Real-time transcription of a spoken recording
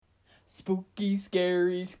Spooky,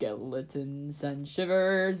 scary skeletons and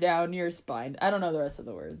shivers down your spine. I don't know the rest of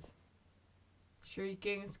the words.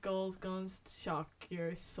 Shrieking skulls gonna shock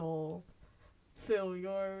your soul. Fill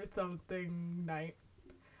your something night.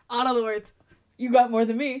 I don't know the words. You got more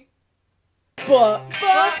than me.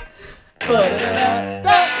 Ba-da-da-da.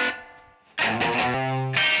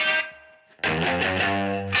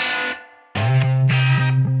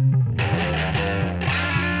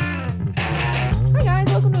 Hi guys,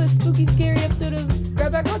 welcome to a spooky, scary episode of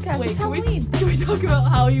Grab Bag Podcast. Wait, It's can Halloween. we talk about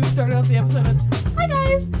how you started off the episode with, hi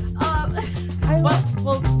guys!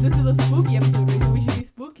 Well, this is a spooky episode, right? So we should be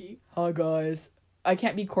spooky. Hi guys. I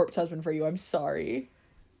can't be corpse husband for you. I'm sorry.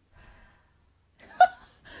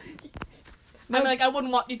 I mean, like, I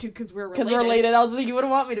wouldn't want you to because we're related. Because we're related. I was like, you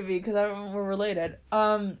wouldn't want me to be because we're related.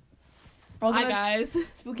 Welcome Hi to guys.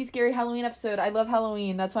 spooky, scary Halloween episode. I love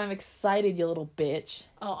Halloween. That's why I'm excited, you little bitch.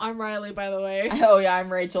 Oh, I'm Riley, by the way. Oh yeah,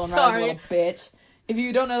 I'm Rachel and Riley's a Sorry. little bitch. If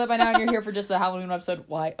you don't know that by now and you're here for just a Halloween episode,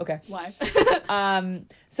 why? Okay. Why?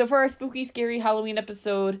 So for our spooky, scary Halloween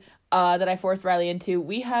episode that I forced Riley into,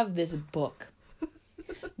 we have this book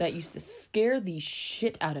that used to scare the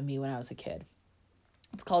shit out of me when I was a kid.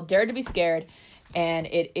 It's called Dare to be Scared, and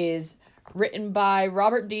it is written by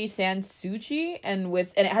Robert D. Sansucci, and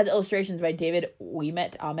it has illustrations by David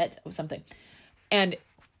Ahmet, something. And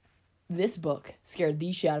this book scared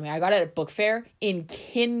the shit out of me. I got it at book fair in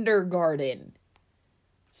kindergarten.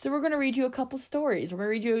 So we're going to read you a couple stories. We're going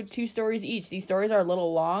to read you 2 stories each. These stories are a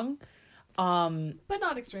little long. But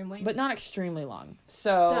not extremely. But not extremely long.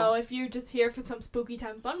 So if you're just here for some spooky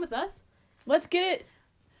time fun with us. let's get it.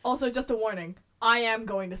 Also, just a warning. I am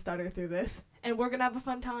going to stutter through this. And we're going to have a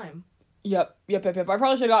fun time. Yep. I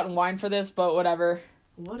probably should have gotten wine for this, but whatever.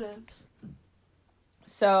 Whatevs.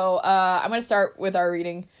 So, I'm going to start with our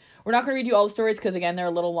reading. We're not going to read you all the stories because, again, they're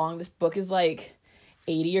a little long. This book is like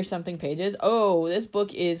 80 or something pages. Oh, this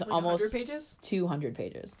book is Like almost 100 pages? 200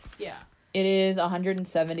 pages. Yeah. It is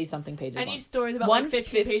 170 something pages And long. each story is about like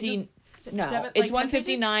 15 pages? No, Seven, it's like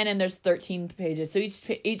 159 and there's 13 pages. So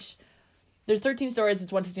each there's 13 stories,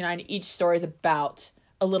 it's 159. Each story is about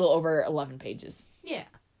a little over 11 pages. Yeah.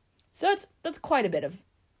 So that's quite a bit of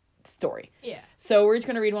story. Yeah. So we're just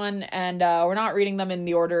going to read one, and we're not reading them in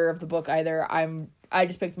the order of the book either. I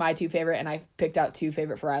just picked my 2 favorite, and I picked out 2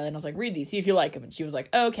 favorite for Riley, and I was like, read these, see if you like them. And she was like,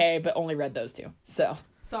 okay, but only read those 2. So.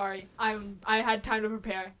 Sorry. I had time to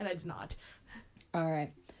prepare, and I did not. All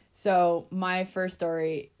right. So my first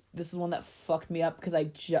story, this is one that fucked me up because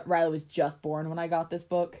Riley was just born when I got this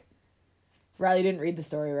book. Riley didn't read the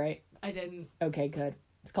story, right? I didn't. Okay, good.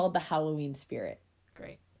 It's called The Halloween Spirit.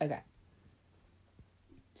 Great. Okay.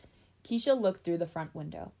 Keisha looked through the front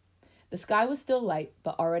window. The sky was still light,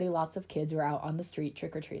 but already lots of kids were out on the street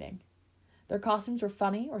trick-or-treating. Their costumes were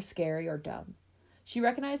funny or scary or dumb. She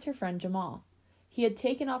recognized her friend Jamal. He had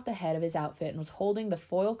taken off the head of his outfit and was holding the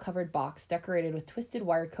foil-covered box decorated with twisted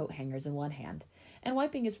wire coat hangers in one hand and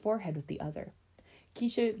wiping his forehead with the other.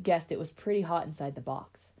 Keisha guessed it was pretty hot inside the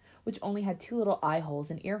box, which only had 2 little eye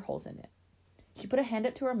holes and ear holes in it. She put a hand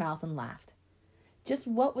up to her mouth and laughed. Just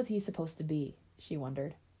what was he supposed to be, she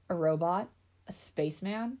wondered. A robot? A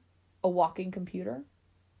spaceman? A walking computer?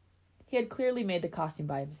 He had clearly made the costume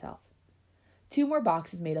by himself. 2 more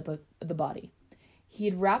boxes made up the body. He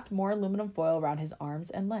had wrapped more aluminum foil around his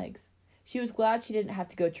arms and legs. She was glad she didn't have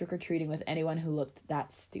to go trick-or-treating with anyone who looked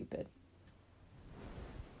that stupid.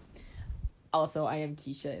 Also, I am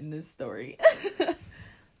Keisha in this story.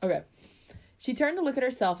 Okay. She turned to look at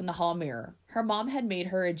herself in the hall mirror. Her mom had made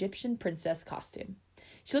her Egyptian princess costume.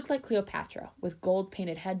 She looked like Cleopatra, with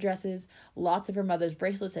gold-painted headdresses, lots of her mother's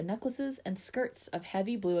bracelets and necklaces, and skirts of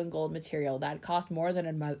heavy blue and gold material that had cost more than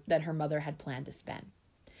her mother had planned to spend.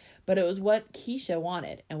 But it was what Keisha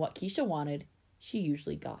wanted, and what Keisha wanted, she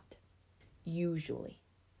usually got. Usually.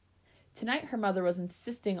 Tonight, her mother was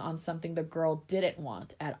insisting on something the girl didn't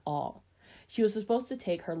want at all. She was supposed to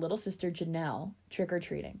take her little sister Janelle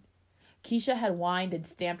trick-or-treating. Keisha had whined and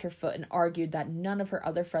stamped her foot and argued that none of her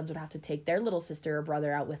other friends would have to take their little sister or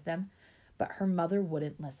brother out with them, but her mother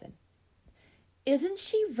wouldn't listen. "Isn't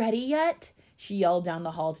she ready yet?" she yelled down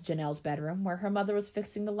the hall to Janelle's bedroom, where her mother was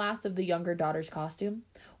fixing the last of the younger daughter's costume.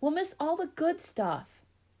 "We'll miss all the good stuff."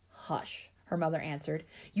 "Hush," her mother answered.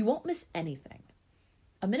 "You won't miss anything."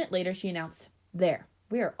 A minute later, she announced, "There,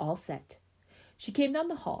 we are all set." She came down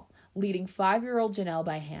the hall, leading 5-year-old Janelle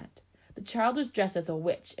by hand. The child was dressed as a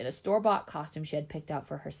witch in a store-bought costume she had picked out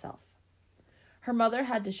for herself. Her mother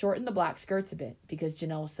had to shorten the black skirts a bit because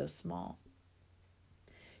Janelle was so small.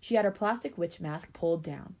 She had her plastic witch mask pulled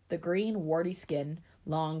down, the green, warty skin,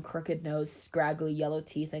 long, crooked nose, scraggly yellow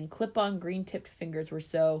teeth, and clip-on green-tipped fingers were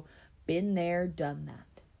so been there, done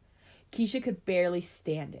that. Keisha could barely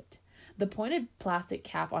stand it. The pointed plastic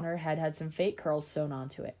cap on her head had some fake curls sewn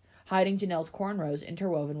onto it, hiding Janelle's cornrows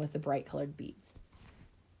interwoven with the bright-colored beads.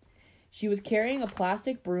 She was carrying a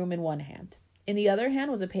plastic broom in one hand. In the other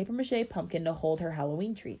hand was a papier-mâché pumpkin to hold her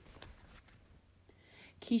Halloween treats.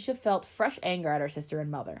 Keisha felt fresh anger at her sister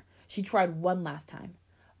and mother. She tried one last time.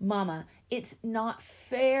 "Mama, it's not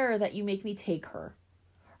fair that you make me take her."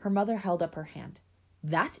 Her mother held up her hand.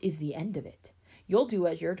 "That is the end of it. You'll do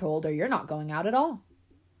as you're told or you're not going out at all."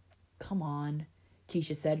 "Come on,"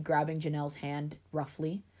 Keisha said, grabbing Janelle's hand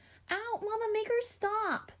roughly. "Ow, Mama, make her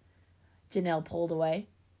stop." Janelle pulled away.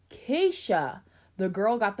 "Keisha!" The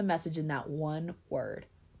girl got the message in that one word.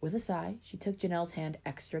 With a sigh, she took Janelle's hand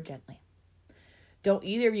extra gently. "Don't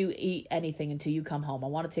either of you eat anything until you come home. I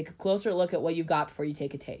want to take a closer look at what you got before you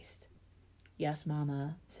take a taste." "Yes,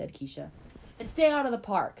 Mama," said Keisha. "And stay out of the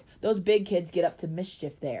park. Those big kids get up to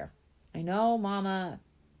mischief there." "I know, Mama,"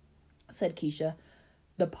 said Keisha.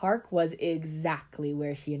 The park was exactly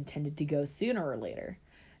where she intended to go sooner or later,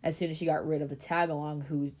 as soon as she got rid of the tag-along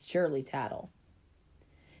who'd surely tattle.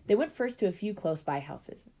 They went first to a few close-by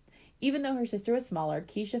houses. Even though her sister was smaller,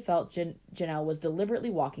 Keisha felt Janelle was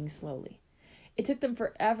deliberately walking slowly. It took them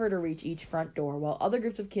forever to reach each front door, while other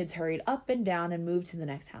groups of kids hurried up and down and moved to the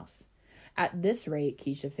next house. At this rate,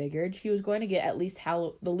 Keisha figured, she was going to get at least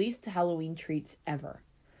the least Halloween treats ever.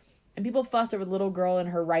 And people fussed over the little girl in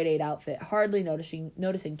her Rite Aid outfit, hardly noticing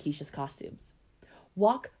Keisha's costumes.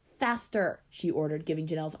 "Walk faster," she ordered, giving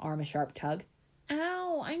Janelle's arm a sharp tug.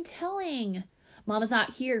 "Ow, I'm telling." "Mama's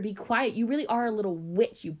not here. Be quiet. You really are a little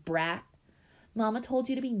witch, you brat." "Mama told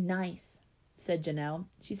you to be nice," said Janelle.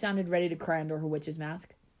 She sounded ready to cry under her witch's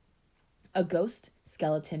mask. A ghost,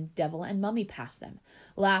 skeleton, devil, and mummy passed them,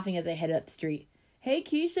 laughing as they headed up the street. "Hey,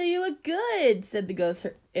 Keisha, you look good," said the ghost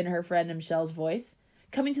in her friend Michelle's voice.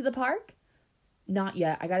 "Coming to the park?" "Not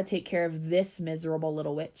yet. I gotta take care of this miserable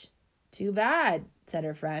little witch." "Too bad," said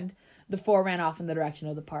her friend. The four ran off in the direction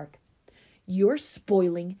of the park. "You're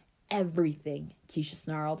spoiling everything," Keisha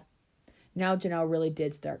snarled. Now Janelle really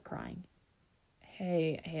did start crying.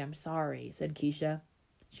 Hey, I'm sorry," said Keisha.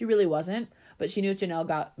 She really wasn't, but she knew if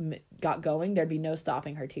Janelle got going, there'd be no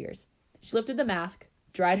stopping her tears. She lifted the mask,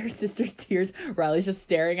 dried her sister's tears. Riley's just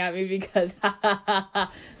staring at me because,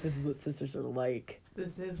 this is what sisters are like.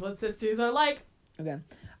 This is what sisters are like. Okay.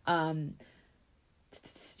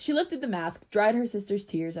 She lifted the mask, dried her sister's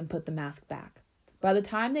tears, and put the mask back. By the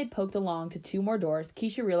time they'd poked along to 2 more doors,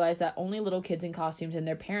 Keisha realized that only little kids in costumes and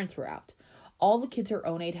their parents were out. All the kids her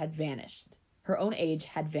own age had vanished.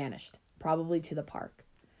 Probably to the park.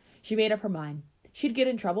 She made up her mind. She'd get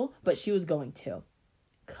in trouble, but she was going to.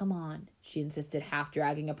 "Come on," she insisted, half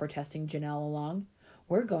dragging a protesting Janelle along.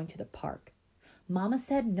 "We're going to the park." "Mama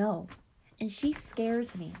said no, and she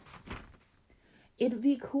scares me." "It'd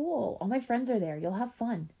be cool. All my friends are there. You'll have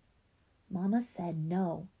fun." "Mama said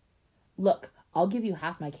no." "Look, I'll give you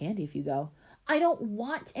half my candy if you go." "I don't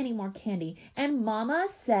want any more candy, and Mama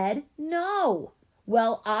said no."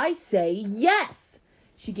 "Well, I say yes."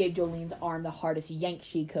 She gave Jolene's arm the hardest yank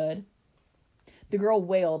she could. The girl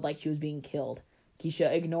wailed like she was being killed.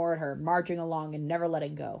 Keisha ignored her, marching along and never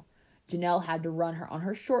letting go. Janelle had to run her on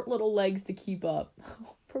her short little legs to keep up.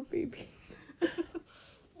 Oh, poor baby.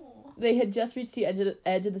 They had just reached the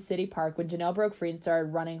edge of the city park when Janelle broke free and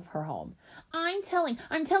started running her home. I'm telling,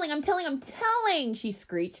 she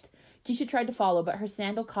screeched. Keisha tried to follow, but her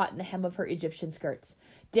sandal caught in the hem of her Egyptian skirts.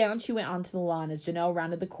 Down she went onto the lawn as Janelle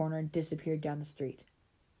rounded the corner and disappeared down the street.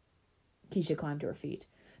 Keisha climbed to her feet.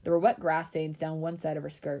 There were wet grass stains down one side of her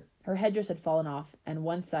skirt. Her headdress had fallen off, and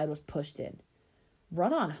one side was pushed in.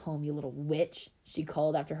 Run on home, you little witch, she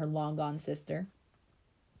called after her long-gone sister.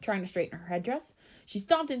 Trying to straighten her headdress, she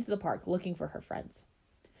stomped into the park, looking for her friends.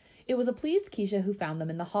 It was a pleased Keisha who found them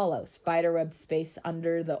in the hollow, spider-webbed space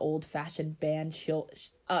under the old-fashioned band shell,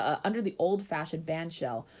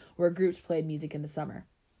 where groups played music in the summer.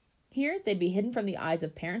 Here, they'd be hidden from the eyes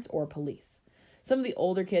of parents or police. Some of the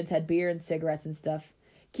older kids had beer and cigarettes and stuff.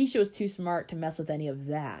 Keisha was too smart to mess with any of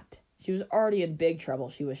that. She was already in big trouble,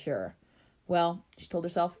 she was sure. Well, she told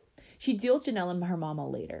herself, she'd deal with Janelle and her mama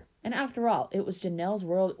later. And after all, it was Janelle's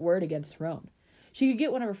word against her own. She could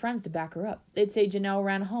get one of her friends to back her up. They'd say Janelle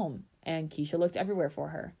ran home, and Keisha looked everywhere for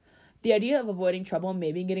her. The idea of avoiding trouble and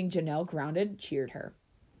maybe getting Janelle grounded cheered her.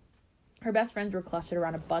 Her best friends were clustered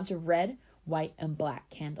around a bunch of red, white, and black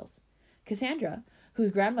candles. Cassandra,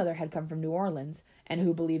 whose grandmother had come from New Orleans, and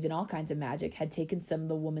who believed in all kinds of magic, had taken some of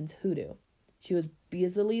the woman's hoodoo. She was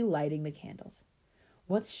busily lighting the candles.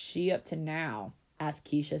 What's she up to now? Asked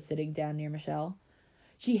Keisha, sitting down near Michelle.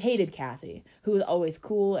 She hated Cassie, who was always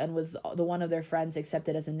cool and was the one of their friends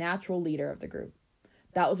accepted as a natural leader of the group.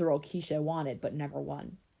 That was the role Keisha wanted, but never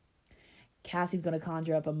won. Cassie's going to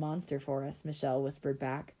conjure up a monster for us, Michelle whispered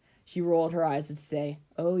back. She rolled her eyes to say,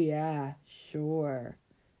 oh yeah, sure.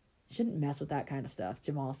 Shouldn't mess with that kind of stuff,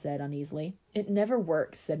 Jamal said uneasily. It never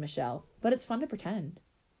works, said Michelle, but it's fun to pretend.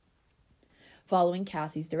 Following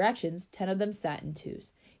Cassie's directions, 10 of them sat in twos,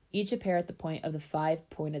 each a pair at the point of the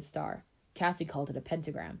 5-pointed star. Cassie called it a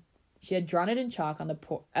pentagram. She had drawn it in chalk on the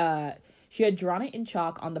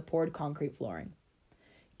poured concrete flooring.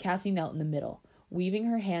 Cassie knelt in the middle, weaving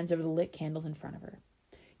her hands over the lit candles in front of her.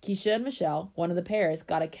 Keisha and Michelle, one of the pairs,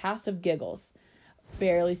 got a cast of giggles,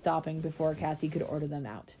 barely stopping before Cassie could order them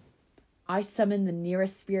out. I summon the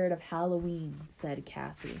nearest spirit of Halloween, said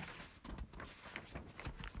Cassie.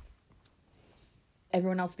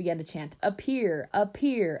 Everyone else began to chant, appear,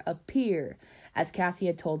 appear, appear, as Cassie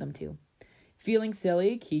had told them to. Feeling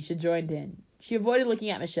silly, Keisha joined in. She avoided looking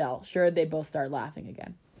at Michelle, sure they'd both start laughing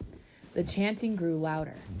again. The chanting grew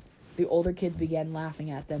louder. The older kids began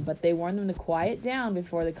laughing at them, but they warned them to quiet down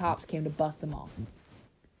before the cops came to bust them all.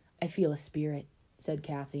 I feel a spirit, said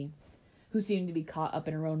Cassie, who seemed to be caught up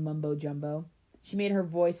in her own mumbo-jumbo. She made her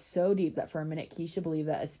voice so deep that for a minute Keisha believed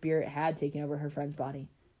that a spirit had taken over her friend's body,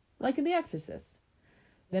 like in The Exorcist.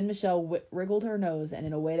 Then Michelle wriggled her nose, and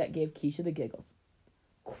in a way that gave Keisha the giggles.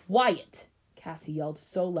 Quiet! Cassie yelled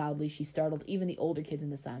so loudly she startled even the older kids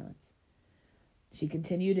into silence. She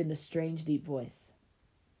continued in the strange, deep voice.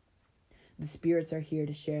 The spirits are here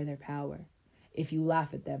to share their power. If you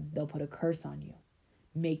laugh at them, they'll put a curse on you.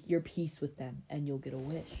 Make your peace with them, and you'll get a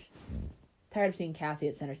wish. Tired of seeing Cassie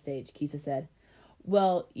at center stage, Keisha said,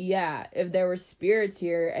 well, yeah, if there were spirits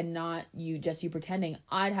here and not just you pretending,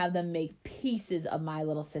 I'd have them make pieces of my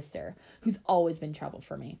little sister, who's always been trouble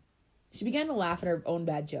for me. She began to laugh at her own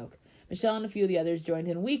bad joke. Michelle and a few of the others joined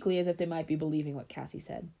in weakly as if they might be believing what Cassie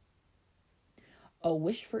said. A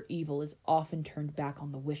wish for evil is often turned back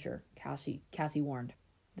on the wisher, Cassie warned.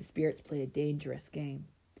 The spirits play a dangerous game.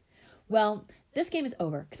 Well, this game is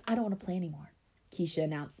over, because I don't want to play anymore, Keisha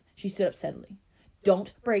announced. She stood up suddenly.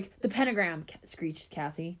 Don't break the pentagram, screeched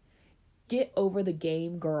Cassie. Get over the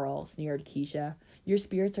game, girl, sneered Keisha. Your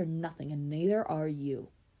spirits are nothing, and neither are you.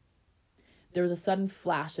 There was a sudden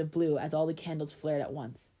flash of blue as all the candles flared at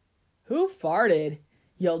once. Who farted?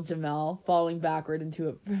 Yelled Jamel, falling backward into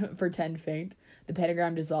a pretend faint. The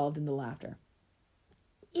pentagram dissolved into laughter.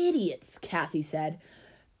 Idiots, Cassie said,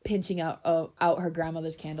 pinching out her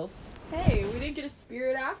grandmother's candles. Hey, we didn't get a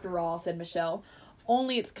spirit after all, said Michelle.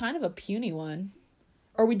 Only it's kind of a puny one.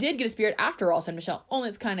 Or we did get a spirit after all, said Michelle. Only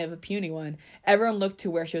it's kind of a puny one. Everyone looked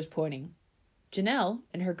to where she was pointing. Janelle,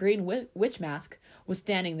 in her green witch mask, was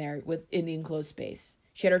standing there in the enclosed space.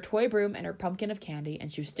 She had her toy broom and her pumpkin of candy,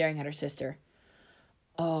 and she was staring at her sister.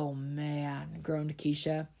 Oh, man, groaned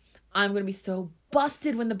Keisha. I'm going to be so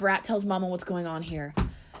busted when the brat tells Mama what's going on here.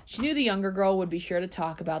 She knew the younger girl would be sure to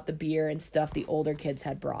talk about the beer and stuff the older kids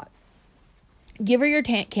had brought. Give her your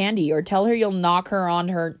candy, or tell her you'll knock her on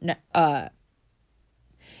her...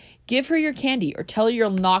 Give her your candy, or tell her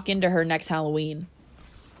you'll knock into her next Halloween,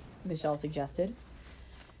 Michelle suggested.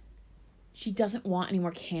 She doesn't want any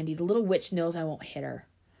more candy. The little witch knows I won't hit her.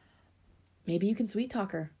 Maybe you can sweet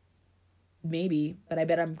talk her. Maybe, but I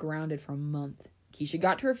bet I'm grounded for a month. Keisha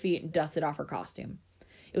got to her feet and dusted off her costume.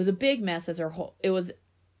 It was a big mess as it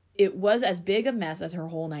was as big a mess as her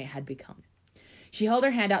whole night had become. She held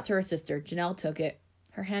her hand out to her sister. Janelle took it.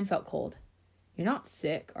 Her hand felt cold. You're not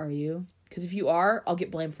sick, are you? Because if you are, I'll get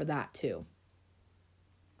blamed for that, too.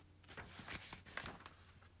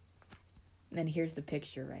 And then here's the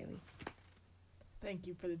picture, Riley. Thank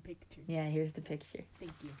you for the picture. Yeah, here's the picture.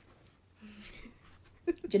 Thank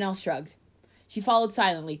you. Janelle shrugged. She followed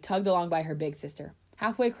silently, tugged along by her big sister.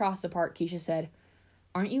 Halfway across the park, Keisha said,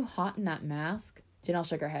 Aren't you hot in that mask? Janelle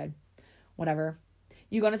shook her head. Whatever.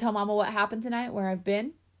 You gonna tell Mama what happened tonight, where I've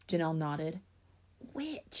been? Janelle nodded.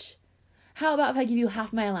 Which? How about if I give you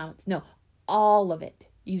half my allowance? No, all of it.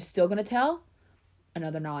 You still gonna tell?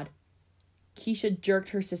 Another nod. Keisha jerked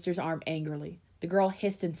her sister's arm angrily. The girl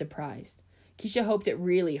hissed in surprise. Keisha hoped it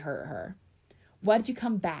really hurt her. Why did you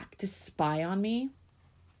come back? To spy on me?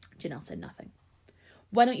 Janelle said nothing.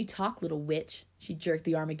 Why don't you talk, little witch? She jerked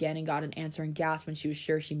the arm again and got an answering gasp when she was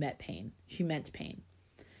sure she meant pain.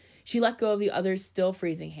 She let go of the other's still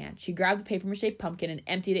freezing hand. She grabbed the paper-mache pumpkin and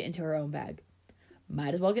emptied it into her own bag.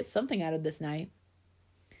 Might as well get something out of this night.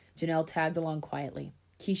 Janelle tagged along quietly.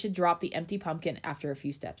 Keisha dropped the empty pumpkin after a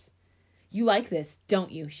few steps. You like this,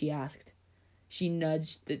 don't you? She asked.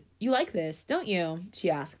 You like this, don't you? She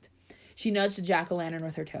asked. She nudged the jack-o'-lantern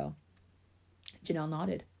with her toe. Janelle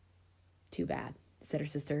nodded. Too bad, said her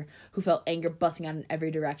sister, who felt anger busting out in every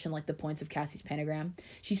direction like the points of Cassie's pentagram.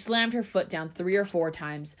 She slammed her foot down 3 or 4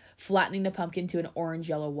 times, flattening the pumpkin to an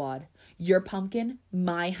orange-yellow wad. Your pumpkin,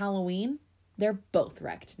 my Halloween? They're both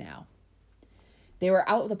wrecked now. They were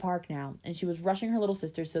out of the park now, and she was rushing her little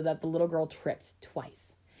sister so that the little girl tripped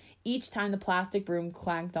twice. Each time the plastic broom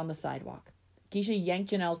clanked on the sidewalk. Keisha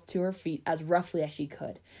yanked Janelle to her feet as roughly as she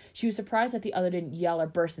could. She was surprised that the other didn't yell or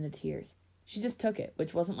burst into tears. She just took it,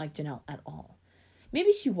 which wasn't like Janelle at all.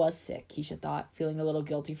 Maybe she was sick, Keisha thought, feeling a little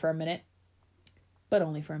guilty for a minute. But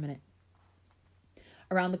only for a minute.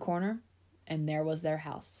 Around the corner, and there was their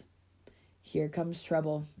house. Here comes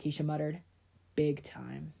trouble, Keisha muttered. Big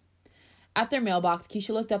time. At their mailbox,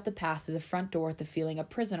 Keisha looked up the path to the front door with the feeling a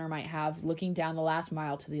prisoner might have looking down the last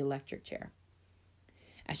mile to the electric chair.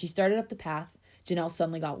 As she started up the path, Janelle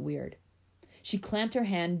suddenly got weird. She clamped her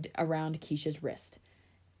hand around Keisha's wrist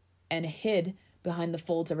and hid behind the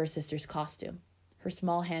folds of her sister's costume. Her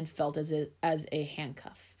small hand felt as a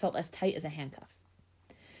handcuff, felt as tight as a handcuff.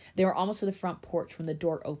 They were almost to the front porch when the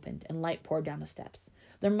door opened and light poured down the steps.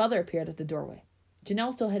 Their mother appeared at the doorway.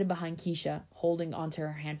 Janelle still hidden behind Keisha, holding onto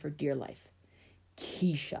her hand for dear life.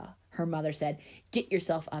 Keisha, her mother said, get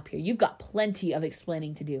yourself up here. You've got plenty of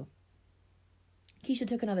explaining to do. Keisha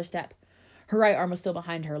took another step. Her right arm was still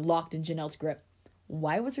behind her, locked in Janelle's grip.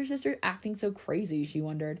 Why was her sister acting so crazy, she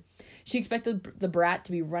wondered. She expected the brat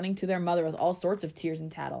to be running to their mother with all sorts of tears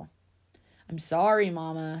and tattle. I'm sorry,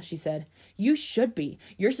 Mama, she said. You should be.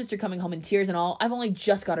 Your sister coming home in tears and all. I've only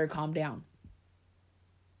just got her to calm down.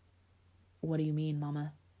 What do you mean,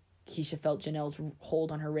 Mama? Keisha felt Janelle's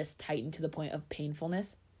hold on her wrist tighten to the point of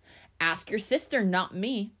painfulness. Ask your sister, not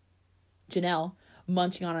me. Janelle,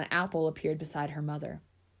 munching on an apple, appeared beside her mother.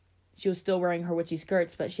 She was still wearing her witchy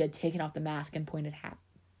skirts, but she had taken off the mask and pointed hat.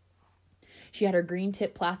 She had her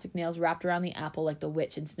green-tipped plastic nails wrapped around the apple like the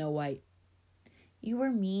witch in Snow White. You were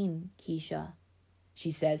mean, Keisha,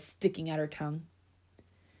 she said, sticking out her tongue.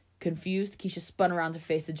 Confused, Keisha spun around to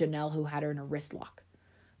face the Janelle who had her in a wrist lock.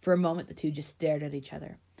 For a moment, the two just stared at each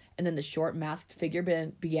other. And then the short, masked figure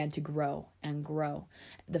began to grow and grow.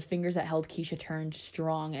 The fingers that held Keisha turned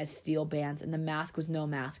strong as steel bands, and the mask was no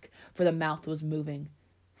mask, for the mouth was moving.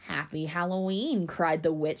 Happy Halloween, cried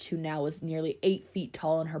the witch, who now was nearly 8 feet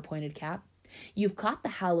tall in her pointed cap. You've caught the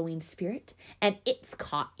Halloween spirit, and it's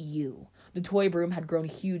caught you. The toy broom had grown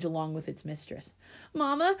huge along with its mistress.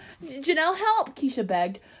 Mama, Janelle, help, Keisha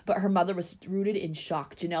begged, but her mother was rooted in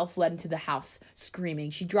shock. Janelle fled into the house, screaming.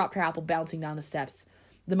 She dropped her apple, bouncing down the steps.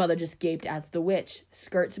 The mother just gaped as the witch,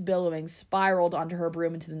 skirts billowing, spiraled onto her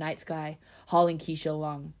broom into the night sky, hauling Keisha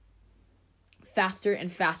along. Faster and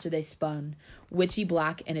faster they spun, witchy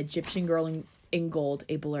black and Egyptian girl in gold,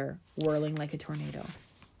 a blur, whirling like a tornado.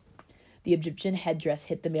 The Egyptian headdress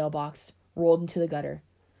hit the mailbox, rolled into the gutter,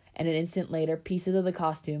 and an instant later, pieces of the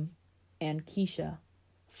costume and Keisha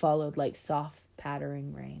followed like soft,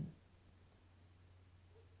 pattering rain.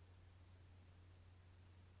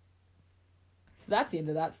 So that's the end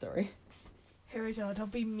of that story. Hey, Rachel,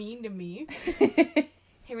 don't be mean to me.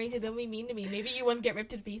 Hey, Rachel, don't be mean to me. Maybe you wouldn't get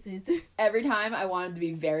ripped to pieces. Every time I wanted to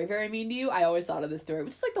be very, very mean to you, I always thought of this story,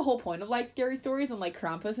 which is like the whole point of like scary stories and like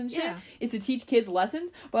Krampus and shit. Yeah. Is to teach kids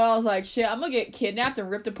lessons. But I was like, shit, I'm gonna get kidnapped and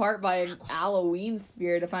ripped apart by an Halloween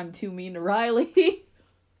spirit if I'm too mean to Riley.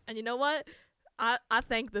 And you know what? I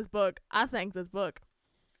thank this book. All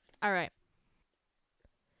right.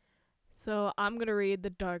 So I'm going to read The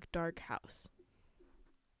Dark, Dark House.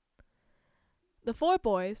 The 4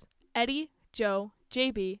 boys, Eddie, Joe,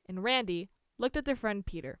 JB, and Randy, looked at their friend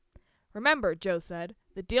Peter. Remember, Joe said,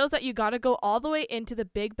 the deal's that you gotta go all the way into the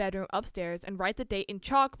big bedroom upstairs and write the date in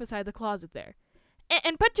chalk beside the closet there.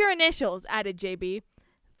 And put your initials, added JB.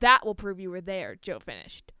 That will prove you were there, Joe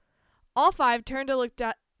finished. All 5 turned to look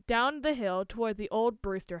down the hill toward the old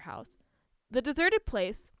Brewster house. The deserted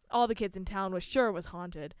place, all the kids in town was sure was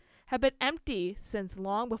haunted, had been empty since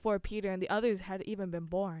long before Peter and the others had even been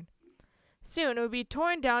born. Soon it would be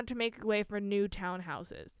torn down to make way for new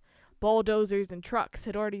townhouses. Bulldozers and trucks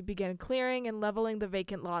had already begun clearing and leveling the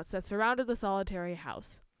vacant lots that surrounded the solitary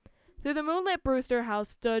house. Through the moonlit Brewster house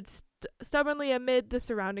stood stubbornly amid the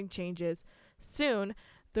surrounding changes. Soon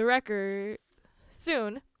the wreckers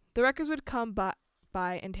would come by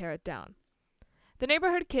and tear it down. The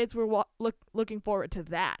neighborhood kids were looking forward to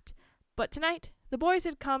that. But tonight, the boys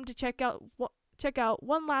had come to check out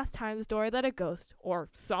one last time the story that a ghost, or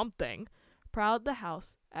something, prowled the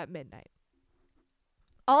house at midnight.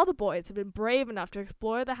 All the boys had been brave enough to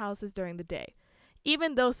explore the houses during the day,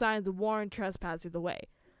 even though signs warned trespassers away.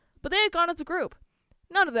 But they had gone as a group.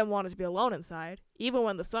 None of them wanted to be alone inside, even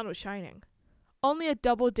when the sun was shining. Only a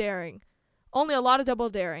double daring Only a lot of double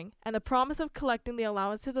daring, and the promise of collecting the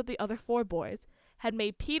allowances of the other 4 boys had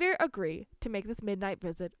made Peter agree to make this midnight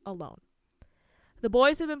visit alone. The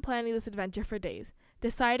boys had been planning this adventure for days,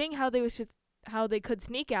 deciding how they could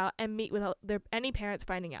sneak out and meet without any parents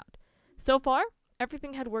finding out. So far,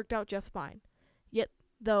 everything had worked out just fine. Yet,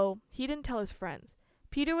 though he didn't tell his friends,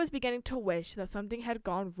 Peter was beginning to wish that something had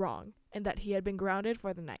gone wrong and that he had been grounded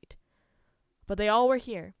for the night. But they all were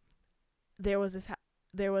here. There was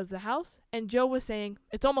the house, and Joe was saying,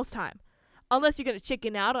 "It's almost time. Unless you're going to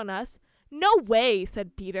chicken out on us." "No way,"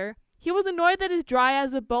 said Peter. He was annoyed that his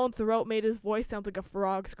dry-as-a-bone throat made his voice sound like a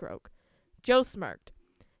frog's croak. Joe smirked.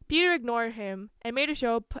 Peter ignored him and made a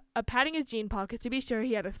show of patting his jean pockets to be sure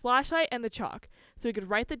he had his flashlight and the chalk, so he could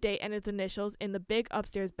write the date and its initials in the big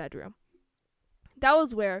upstairs bedroom. That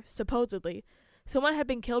was where, supposedly, someone had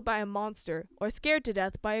been killed by a monster, or scared to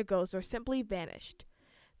death by a ghost, or simply vanished.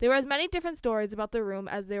 There were as many different stories about the room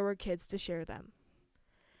as there were kids to share them.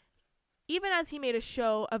 Even as he made a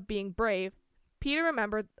show of being brave, Peter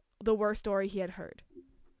remembered the worst story he had heard.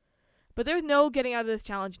 But there was no getting out of this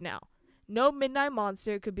challenge now. No midnight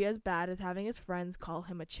monster could be as bad as having his friends call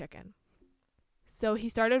him a chicken. So he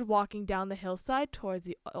started walking down the hillside towards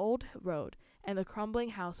the old road and the crumbling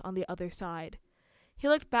house on the other side. He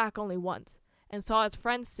looked back only once and saw his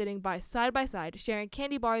friends sitting side by side, sharing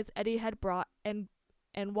candy bars Eddie had brought and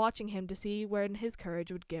watching him to see when his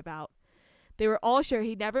courage would give out. They were all sure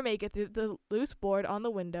he'd never make it through the loose board on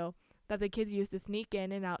the window that the kids used to sneak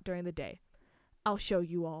in and out during the day. "I'll show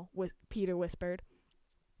you all," Peter whispered.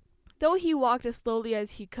 Though he walked as slowly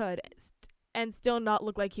as he could and still not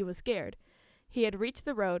look like he was scared, he had reached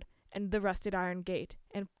the road and the rusted iron gate,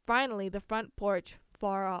 and finally the front porch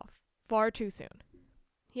far too soon.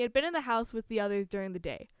 He had been in the house with the others during the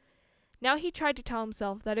day. Now he tried to tell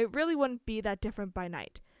himself that it really wouldn't be that different by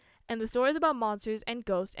night, and the stories about monsters and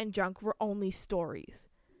ghosts and junk were only stories.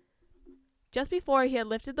 Just before he had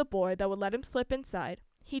lifted the board that would let him slip inside,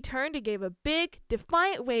 he turned and gave a big,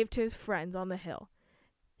 defiant wave to his friends on the hill.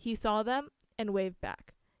 He saw them wave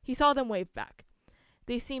back.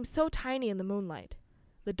 They seemed so tiny in the moonlight.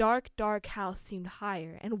 The dark, dark house seemed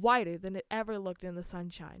higher and wider than it ever looked in the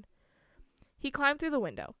sunshine. He climbed through the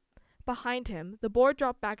window. Behind him, the board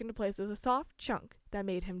dropped back into place with a soft chunk that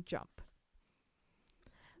made him jump.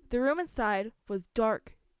 The room inside was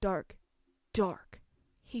dark, dark, dark.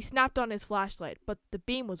 He snapped on his flashlight, but the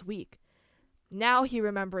beam was weak. Now he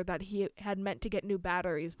remembered that he had meant to get new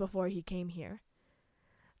batteries before he came here.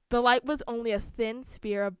 The light was only a thin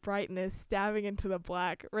spear of brightness stabbing into the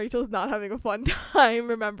black. Rachel's not having a fun time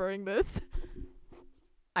remembering this.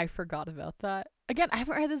 I forgot about that. Again, I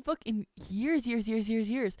haven't read this book in years.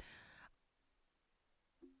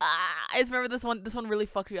 I just remember this one really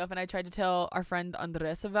fucked me up, and I tried to tell our friend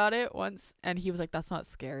Andres about it once, and he was like, "That's not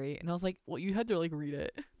scary." And I was like, "Well, you had to read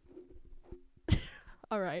it."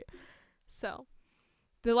 All right. So,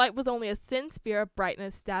 the light was only a thin spear of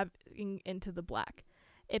brightness stabbing into the black.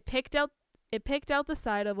 It picked out the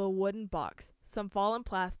side of a wooden box, some fallen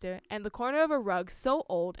plaster, and the corner of a rug so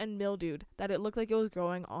old and mildewed that it looked like it was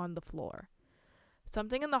growing on the floor.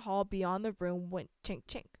 Something in the hall beyond the room went chink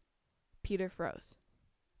chink. Peter froze.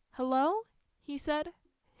 "Hello?" he said,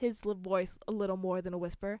 his voice a little more than a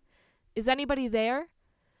whisper. "Is anybody there?"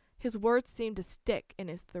 His words seemed to stick in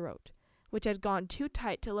his throat, which had gone too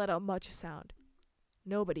tight to let out much sound.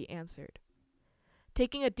 Nobody answered.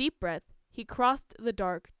 Taking a deep breath, he crossed the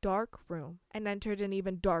dark, dark room and entered an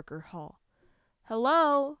even darker hall.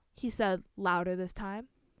 "Hello?" he said, louder this time.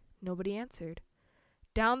 Nobody answered.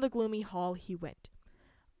 Down the gloomy hall he went.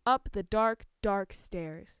 Up the dark, dark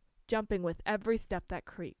stairs, jumping with every step that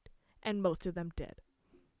creaked, and most of them did.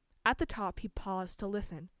 At the top he paused to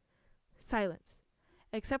listen. Silence,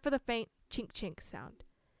 except for the faint chink-chink sound.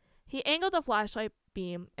 He angled the flashlight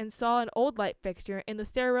beam and saw an old light fixture in the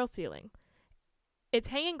stairwell ceiling. Its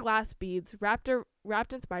hanging glass beads, wrapped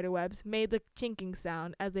in spiderwebs, made the chinking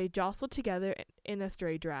sound as they jostled together in a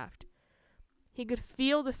stray draft. He could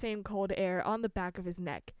feel the same cold air on the back of his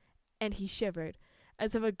neck, and he shivered,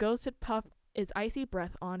 as if a ghost had puffed its icy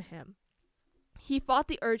breath on him. He fought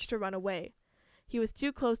the urge to run away. He was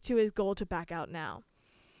too close to his goal to back out now.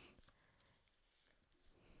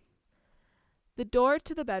 The door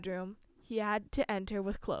to the bedroom he had to enter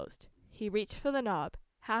was closed. He reached for the knob,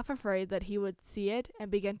 half afraid that he would see it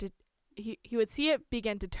begin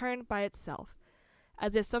to turn by itself,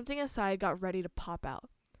 as if something inside got ready to pop out.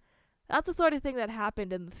 That's the sort of thing that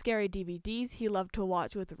happened in the scary DVDs he loved to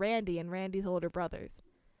watch with Randy and Randy's older brothers.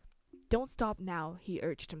 "Don't stop now," he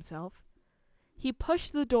urged himself. He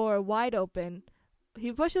pushed the door wide on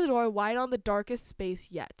the darkest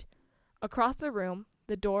space yet. Across the room,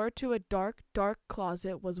 The door to a dark, dark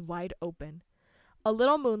closet was wide open. A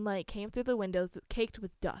little moonlight came through the windows caked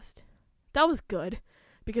with dust. That was good,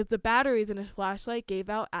 because the batteries in his flashlight gave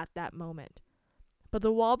out at that moment. But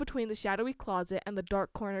the wall between the shadowy closet and the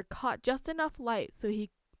dark corner caught just enough light so he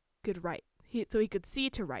could write. So he could see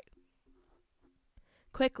to write.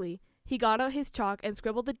 Quickly, he got out his chalk and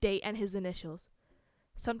scribbled the date and his initials.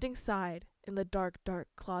 Something sighed in the dark, dark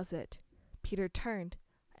closet. Peter turned,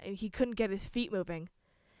 and he couldn't get his feet moving.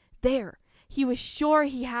 There! He was sure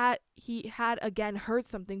he had again heard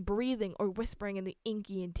something breathing or whispering in the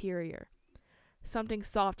inky interior. Something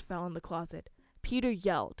soft fell in the closet. Peter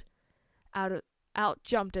yelled. Out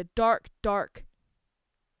jumped a dark, dark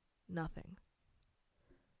nothing.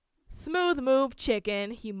 Smooth move,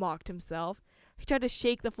 chicken, he mocked himself. He tried to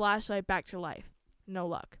shake the flashlight back to life. No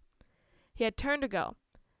luck. He had turned to go.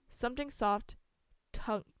 Something soft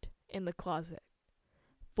tunked in the closet.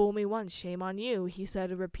 Fool me once, shame on you, he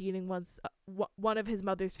said, repeating one of his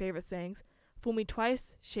mother's favorite sayings. Fool me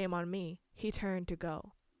twice, shame on me. He turned to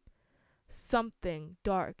go. Something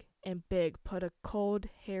dark and big put a cold,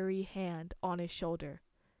 hairy hand on his shoulder.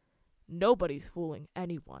 Nobody's fooling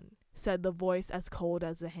anyone, said the voice as cold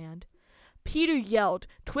as the hand. Peter yelled,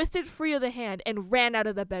 twisted free of the hand, and ran out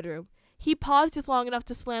of the bedroom. He paused just long enough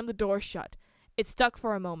to slam the door shut. It stuck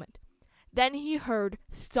for a moment. Then he heard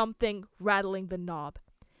something rattling the knob.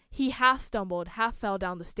 He half stumbled, half fell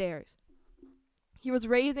down the stairs. He was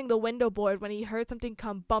raising the window board when he heard something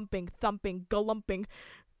come bumping, thumping, galumping.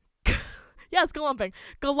 Yes,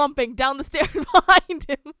 galumping down the stairs behind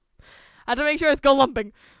him. I had to make sure it's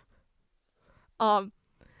galumping.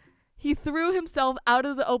 He threw himself out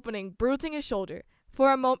of the opening, bruising his shoulder.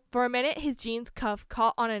 For a minute, his jeans cuff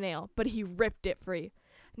caught on a nail, but he ripped it free.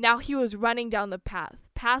 Now he was running down the path,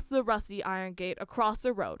 past the rusty iron gate, across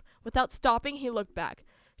the road. Without stopping, he looked back.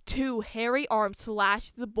 2 hairy arms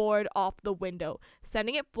slashed the board off the window,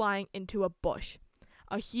 sending it flying into a bush.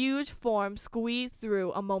 A huge form squeezed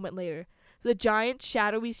through a moment later. The giant,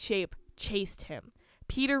 shadowy shape chased him.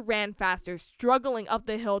 Peter ran faster, struggling up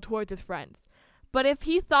the hill towards his friends. But if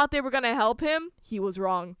he thought they were going to help him, he was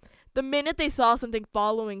wrong. The minute they saw something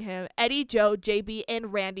following him, Eddie, Joe, JB,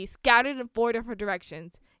 and Randy scattered in 4 different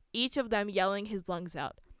directions, each of them yelling his lungs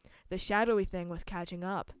out. The shadowy thing was catching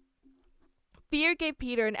up. Fear gave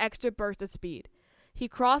Peter an extra burst of speed. He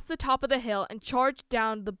crossed the top of the hill and charged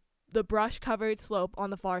down the brush-covered slope on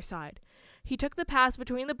the far side. He took the pass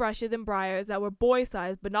between the brushes and briars that were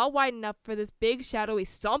boy-sized but not wide enough for this big shadowy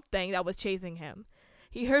something that was chasing him.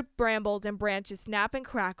 He heard brambles and branches snap and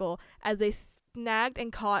crackle as they snagged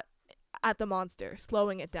and caught at the monster,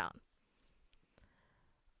 slowing it down.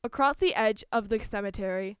 Across the edge of the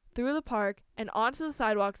cemetery, through the park, and onto the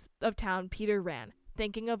sidewalks of town, Peter ran,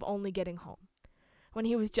 thinking of only getting home. When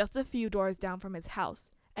he was just a few doors down from his house,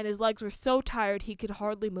 and his legs were so tired he could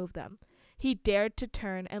hardly move them, he dared to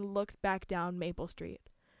turn and looked back down Maple Street.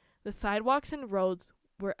 The sidewalks and roads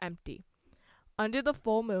were empty. Under the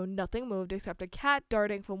full moon, nothing moved except a cat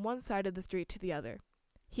darting from one side of the street to the other.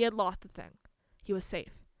 He had lost the thing. He was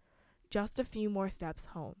safe. Just a few more steps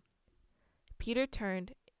home. Peter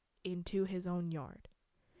turned into his own yard.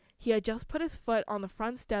 He had just put his foot on the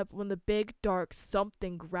front step when the big, dark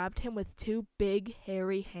something grabbed him with 2 big,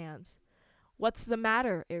 hairy hands. "What's the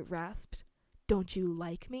matter?" it rasped. "Don't you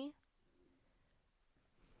like me?"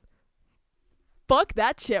 Fuck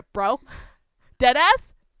that shit, bro.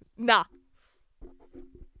 Deadass? Nah.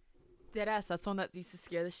 Deadass, that's one that used to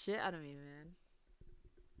scare the shit out of me, man.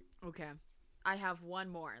 Okay. I have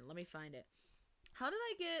one more. Let me find it. How did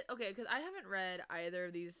I get... Okay, because I haven't read either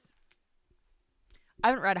of these... I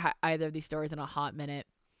haven't read either of these stories in a hot minute.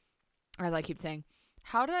 As I keep saying,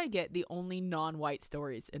 how did I get the only non-white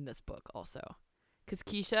stories in this book also? Because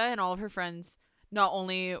Keisha and all of her friends not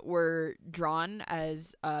only were drawn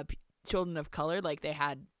as children of color, like they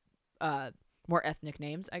had more ethnic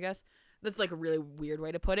names, I guess. That's like a really weird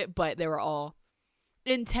way to put it, but they were all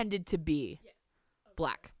intended to be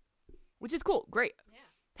black. Which is cool. Great. Yeah.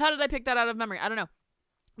 How did I pick that out of memory? I don't know.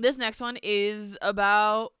 This next one is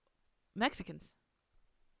about Mexicans.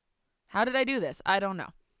 How did I do this? I don't know.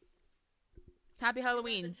 Happy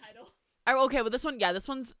Halloween. Okay, well this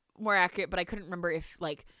one's more accurate, but I couldn't remember if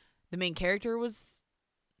like the main character was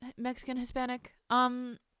Mexican, Hispanic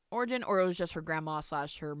origin, or it was just her grandma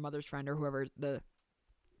 / her mother's friend or whoever the...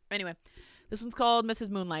 Anyway, this one's called Mrs.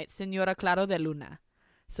 Moonlight, Señora Claro de Luna.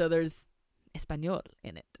 So there's Espanol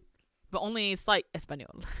in it, but only slight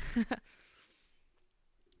Espanol.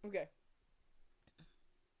 Okay.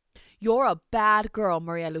 "You're a bad girl,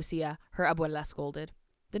 Maria Lucia," her abuela scolded.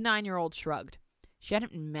 The 9-year-old shrugged. She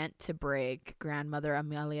hadn't meant to break grandmother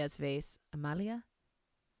Amalia's vase. Amalia?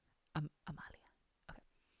 Amalia. Okay.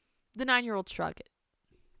 The 9-year-old shrugged.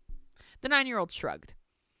 The 9-year-old shrugged.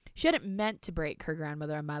 She hadn't meant to break her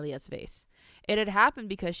grandmother Amalia's vase. It had happened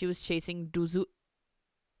because she was chasing Dulzura?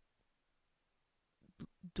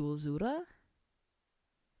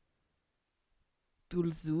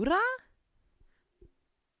 ¿Dulzura?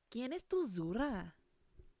 ¿Quién es Dulzura?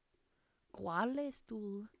 ¿Cuál es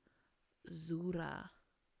Dulzura?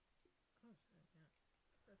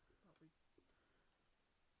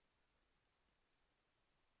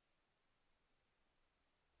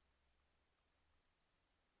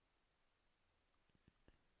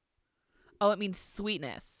 Oh, it means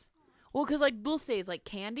sweetness. Well, because like dulce is like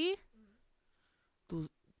candy.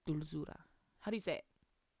 Dulzura. How do you say it?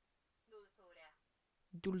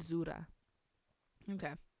 Dulzura.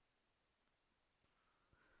 Okay.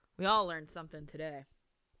 We all learned something today.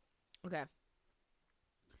 Okay.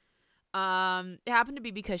 It happened to be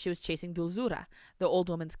because she was chasing Dulzura, the old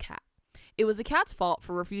woman's cat. It was the cat's fault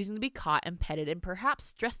for refusing to be caught and petted and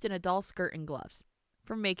perhaps dressed in a doll skirt and gloves,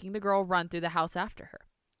 for making the girl run through the house after her.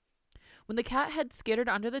 When the cat had skittered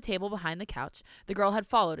under the table behind the couch, the girl had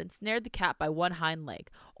followed and snared the cat by one hind leg,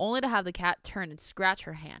 only to have the cat turn and scratch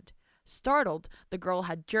her hand. Startled, the girl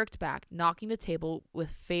had jerked back, knocking the table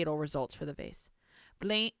with fatal results for the vase.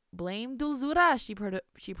 Blame Dulzura,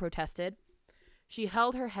 she protested. She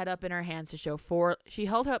held her head up in her hands to show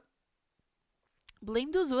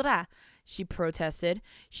Blame Dulzura, she protested.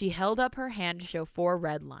 She held up her hand to show 4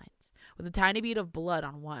 red lines, with a tiny bead of blood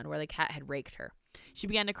on one where the cat had raked her. She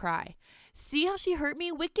began to cry. See how she hurt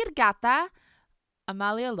me, wicked gata?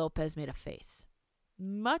 Amalia Lopez made a face.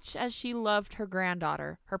 Much as she loved her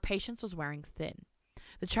granddaughter, her patience was wearing thin.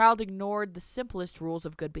 The child ignored the simplest rules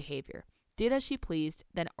of good behavior, did as she pleased,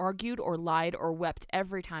 then argued or lied or wept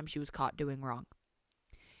every time she was caught doing wrong.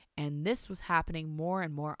 And this was happening more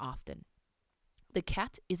and more often. The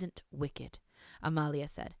cat isn't wicked, Amalia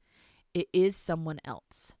said. It is someone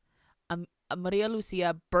else. Maria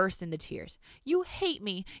Lucia burst into tears. You hate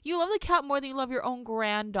me. You love the cat more than you love your own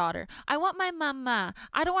granddaughter. I want my mama.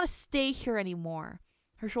 I don't want to stay here anymore.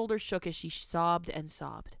 Her shoulders shook as she sobbed and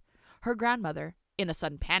sobbed. Her grandmother, in a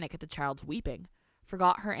sudden panic at the child's weeping,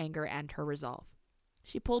 forgot her anger and her resolve.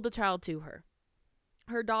 She pulled the child to her.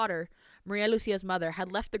 Her daughter, Maria Lucia's mother,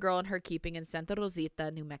 had left the girl in her keeping in Santa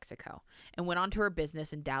Rosita, New Mexico, and went on to her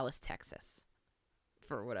business in Dallas, Texas.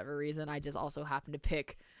 For whatever reason, I just also happened to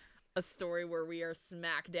pick a story where we are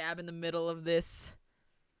smack dab in the middle of this,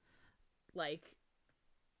 like,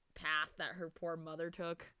 path that her poor mother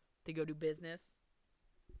took to go do business.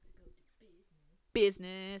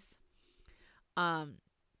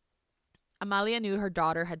 Amalia knew her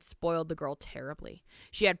daughter had spoiled the girl terribly.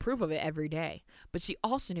 She had proof of it every day, but she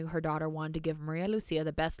also knew her daughter wanted to give Maria Lucia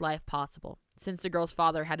the best life possible, since the girl's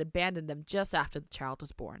father had abandoned them just after the child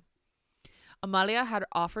was born. Amalia had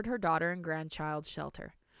offered her daughter and grandchild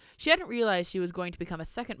shelter. She hadn't realized she was going to become a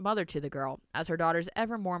second mother to the girl, as her daughter's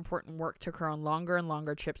ever more important work took her on longer and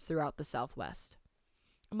longer trips throughout the Southwest.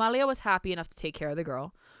 Amalia was happy enough to take care of the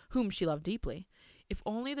girl, whom she loved deeply, if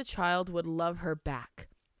only the child would love her back,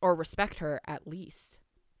 or respect her at least.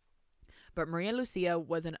 But Maria Lucia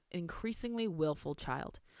was an increasingly willful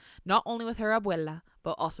child, not only with her abuela,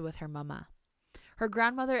 but also with her mama. Her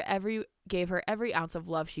grandmother gave her every ounce of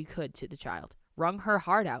love she could to the child, wrung her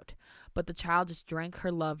heart out, but the child just drank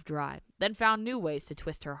her love dry, then found new ways to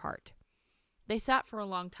twist her heart. They sat for a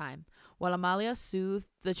long time, while Amalia soothed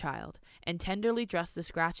the child, and tenderly dressed the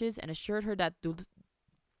scratches and assured her that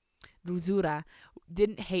Dulzura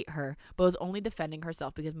didn't hate her, but was only defending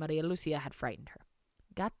herself because Maria Lucia had frightened her.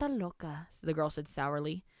 Gata loca, the girl said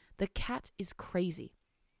sourly. The cat is crazy.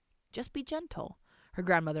 Just be gentle, her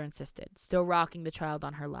grandmother insisted, still rocking the child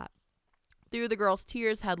on her lap. Though the girl's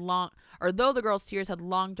tears had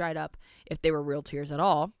long dried up, if they were real tears at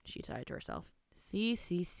all, she sighed to herself. See,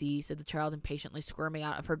 said the child impatiently, squirming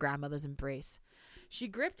out of her grandmother's embrace. She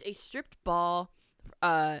grabbed a striped ball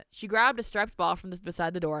from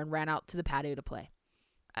beside the door and ran out to the patio to play.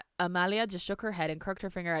 Amalia just shook her head and crooked her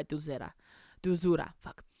finger at Dulzura,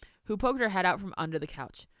 who poked her head out from under the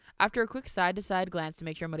couch. After a quick side-to-side glance to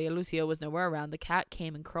make sure Maria Lucia was nowhere around, the cat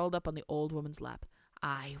came and curled up on the old woman's lap.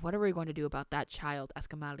 Aye, what are we going to do about that child?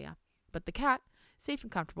 Asked Amalia. But the cat, safe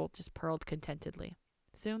and comfortable, just purred contentedly.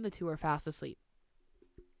 Soon the two were fast asleep.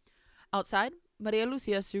 Outside, Maria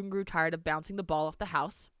Lucia soon grew tired of bouncing the ball off the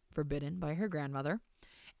house, forbidden by her grandmother,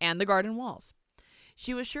 and the garden walls.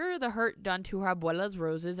 She was sure the hurt done to her abuela's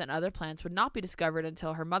roses and other plants would not be discovered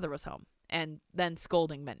until her mother was home, and then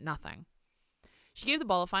scolding meant nothing. She gave the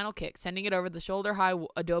ball a final kick, sending it over the shoulder-high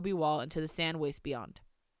adobe wall into the sand waste beyond.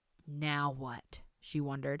 Now what? She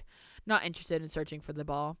wondered, not interested in searching for the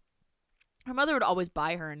ball. Her mother would always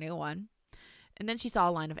buy her a new one. And then she saw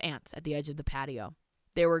a line of ants at the edge of the patio.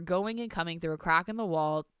 They were going and coming through a crack in the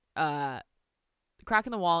wall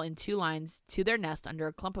in two lines to their nest under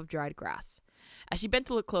a clump of dried grass. As she bent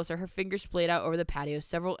to look closer, her fingers splayed out over the patio.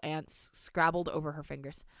 Several ants scrabbled over her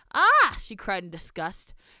fingers. "Ah!" she cried in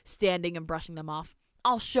disgust, standing and brushing them off.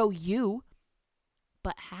 "I'll show you."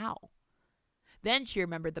 But how? Then she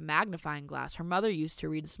remembered the magnifying glass her mother used to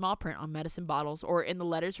read the small print on medicine bottles or in the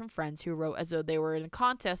letters from friends who wrote as though they were in a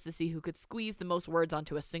contest to see who could squeeze the most words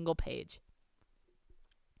onto a single page.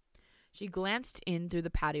 She glanced in through the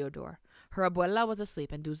patio door. Her abuela was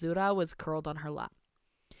asleep and Dulzura was curled on her lap.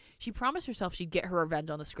 She promised herself she'd get her revenge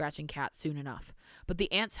on the scratching cat soon enough, but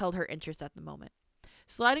the ants held her interest at the moment.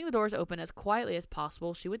 Sliding the doors open as quietly as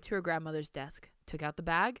possible, she went to her grandmother's desk, took out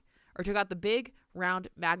the big, round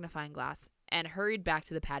magnifying glass, and hurried back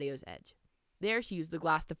to the patio's edge. There she used the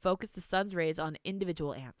glass to focus the sun's rays on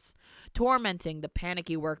individual ants, tormenting the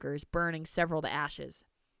panicky workers, burning several to ashes.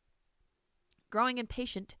 Growing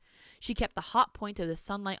impatient, she kept the hot point of the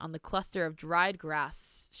sunlight on the cluster of dried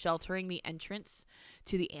grass sheltering the entrance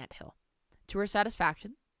to the anthill. To her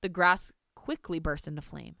satisfaction, the grass quickly burst into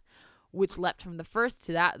flame, which leapt from the first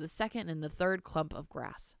to that of the second and the third clump of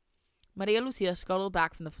grass. Maria Lucia scuttled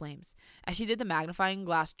back from the flames. As she did, the magnifying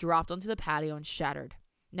glass dropped onto the patio and shattered.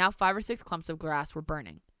 Now 5 or 6 clumps of grass were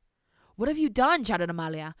burning. "What have you done?" shouted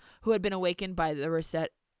Amalia, who had been wakened by the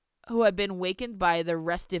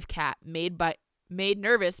restive cat, made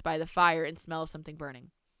nervous by the fire and smell of something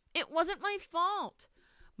burning. "It wasn't my fault,"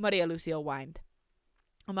 Maria Lucia whined.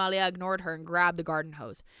 Amalia ignored her and grabbed the garden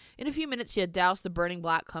hose. In a few minutes, she had doused the burning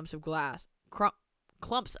black clumps of grass,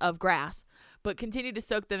 but continued to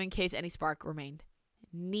soak them in case any spark remained.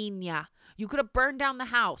 "Niña, you could have burned down the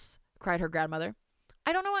house," cried her grandmother.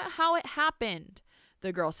 "I don't know how it happened,"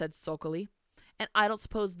 the girl said sulkily. "And I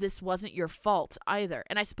suppose this wasn't your fault either,"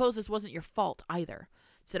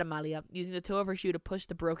 said Amalia, using the toe of her shoe to push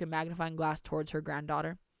the broken magnifying glass towards her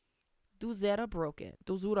granddaughter. Dulzura broke it,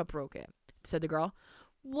 said the girl.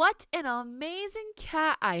 "What an amazing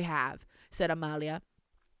cat I have," said Amalia.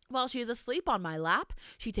 "While she is asleep on my lap,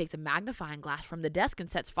 she takes a magnifying glass from the desk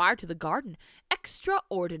and sets fire to the garden.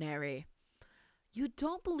 Extraordinary." "You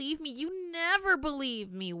don't believe me. You never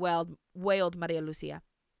believe me," wailed Maria Lucia.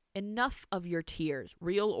 "Enough of your tears,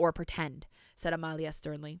 real or pretend," said Amalia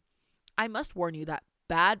sternly. "I must warn you that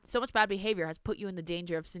so much bad behavior has put you in the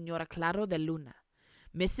danger of Senora Claro de Luna.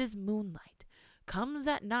 Mrs. Moonlight comes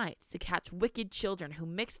at night to catch wicked children who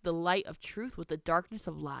mix the light of truth with the darkness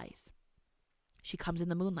of lies. She comes in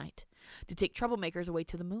the moonlight to take troublemakers away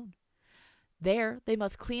to the moon. There they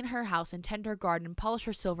must clean her house and tend her garden and polish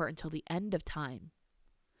her silver until the end of time."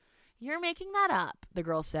 "You're making that up," the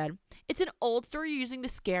girl said. "It's an old story you're using to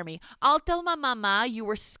scare me. I'll tell my mama you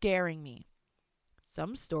were scaring me."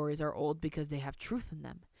 "Some stories are old because they have truth in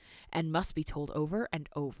them and must be told over and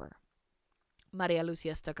over." Maria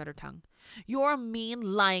Lucia stuck out her tongue. "You're a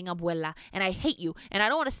mean, lying abuela, and I hate you, and I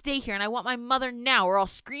don't want to stay here, and I want my mother now, or I'll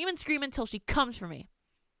scream and scream until she comes for me."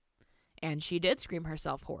 And she did scream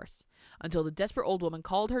herself hoarse, until the desperate old woman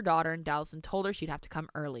called her daughter in Dallas and told her she'd have to come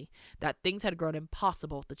early, that things had grown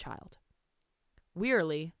impossible with the child.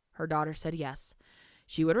 Wearily, her daughter said yes.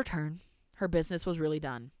 She would return. Her business was really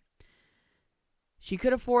done. She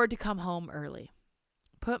could afford to come home early.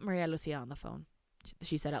 "Put Maria Lucia on the phone,"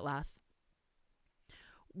 she said at last.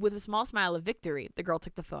 With a small smile of victory, the girl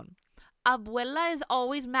took the phone. "Abuela is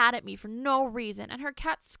always mad at me for no reason, and her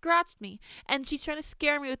cat scratched me, and she's trying to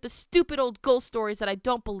scare me with the stupid old ghost stories that I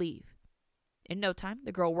don't believe." In no time,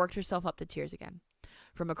 the girl worked herself up to tears again.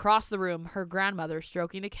 From across the room, her grandmother,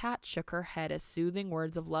 stroking the cat, shook her head as soothing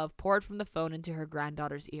words of love poured from the phone into her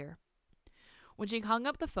granddaughter's ear. When she hung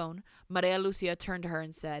up the phone, Maria Lucia turned to her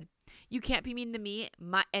and said, "You can't be mean to me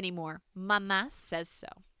anymore. Mama says so."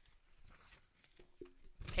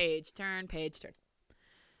 Page turn.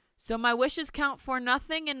 "So my wishes count for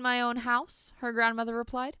nothing in my own house," her grandmother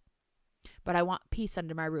replied. "But I want peace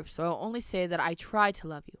under my roof, so I'll only say that I try to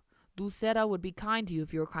love you. Dulcera would be kind to you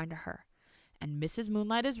if you were kind to her. And Mrs.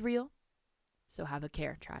 Moonlight is real, so have a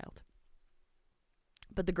care, child."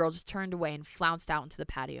 But the girl just turned away and flounced out into the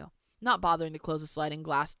patio, not bothering to close the sliding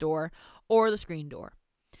glass door or the screen door.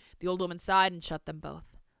 The old woman sighed and shut them both.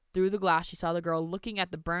 Through the glass, she saw the girl looking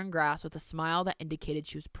at the burned grass with a smile that indicated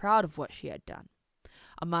she was proud of what she had done.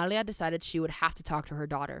 Amalia decided she would have to talk to her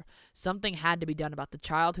daughter. Something had to be done about the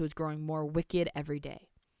child who was growing more wicked every day.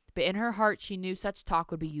 But in her heart, she knew such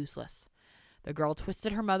talk would be useless. The girl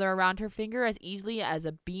twisted her mother around her finger as easily as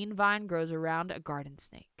a bean vine grows around a garden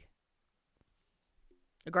snake.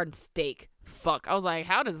 A garden steak. Fuck. I was like,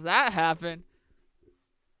 how does that happen?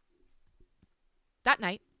 That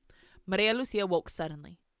night, Maria Lucia woke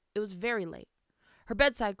suddenly. It was very late. Her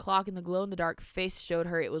bedside clock in the glow-in-the-dark face showed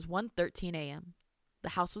her it was 1:13 a.m. The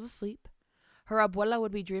house was asleep. Her abuela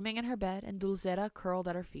would be dreaming in her bed, and Dulcera curled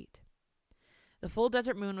at her feet. The full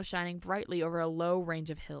desert moon was shining brightly over a low range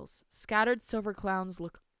of hills. Scattered silver clouds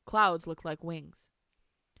looked like wings.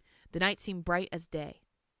 The night seemed bright as day.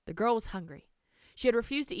 The girl was hungry. She had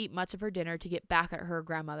refused to eat much of her dinner to get back at her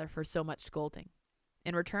grandmother for so much scolding.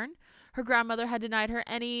 In return, her grandmother had denied her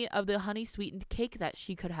any of the honey-sweetened cake that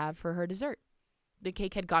she could have for her dessert. The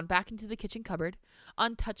cake had gone back into the kitchen cupboard,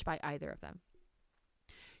 untouched by either of them.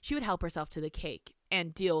 She would help herself to the cake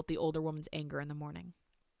and deal with the older woman's anger in the morning.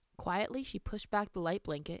 Quietly, she pushed back the light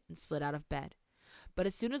blanket and slid out of bed. But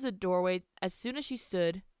as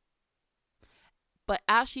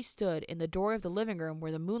she stood in the doorway of the living room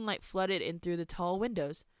where the moonlight flooded in through the tall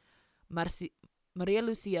windows, Maria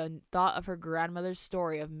Lucia thought of her grandmother's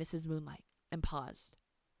story of Mrs. Moonlight and paused,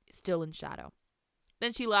 still in shadow.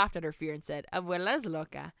 Then she laughed at her fear and said, "Abuela's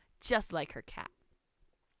loca, just like her cat."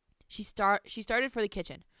 She started for the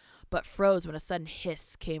kitchen, but froze when a sudden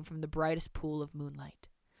hiss came from the brightest pool of moonlight.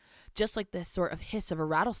 Just like the sort of hiss of a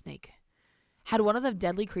rattlesnake. Had one of the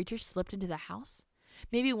deadly creatures slipped into the house?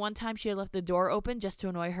 Maybe one time she had left the door open just to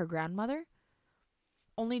annoy her grandmother?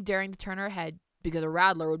 Only daring to turn her head, because a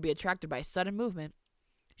rattler would be attracted by sudden movement,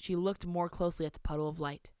 she looked more closely at the puddle of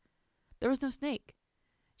light. There was no snake.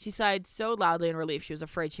 She sighed so loudly in relief she was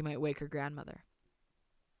afraid she might wake her grandmother.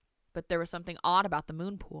 But there was something odd about the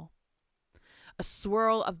moon pool. A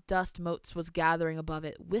swirl of dust motes was gathering above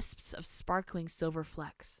it, wisps of sparkling silver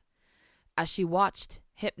flecks. As she watched,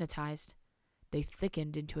 hypnotized, they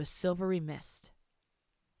thickened into a silvery mist.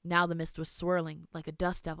 Now the mist was swirling like a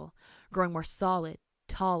dust devil, growing more solid,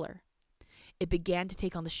 taller. It began to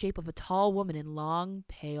take on the shape of a tall woman in long,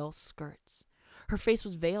 pale skirts. Her face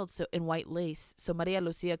was veiled in white lace, so Maria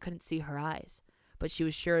Lucia couldn't see her eyes, but she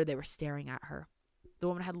was sure they were staring at her. The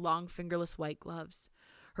woman had long, fingerless white gloves.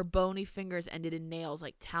 Her bony fingers ended in nails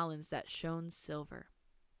like talons that shone silver.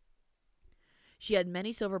 She had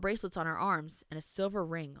many silver bracelets on her arms and a silver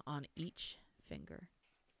ring on each finger.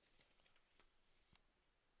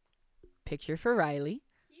 Picture for Riley.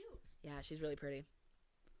 Cute. Yeah, she's really pretty.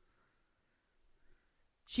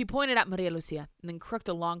 She pointed at Maria Lucia and then crooked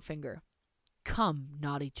a long finger. "Come,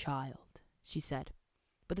 naughty child," she said.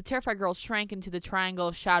 But the terrified girl shrank into the triangle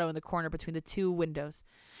of shadow in the corner between the two windows.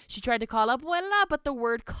 She tried to call "Abuela," but the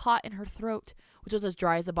word caught in her throat, which was as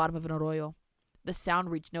dry as the bottom of an arroyo. The sound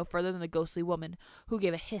reached no further than the ghostly woman, who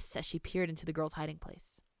gave a hiss as she peered into the girl's hiding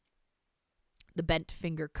place. The bent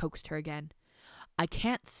finger coaxed her again. "I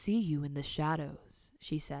can't see you in the shadows,"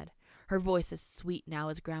 she said, her voice as sweet now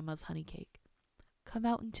as Grandma's honey cake. "Come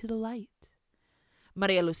out into the light."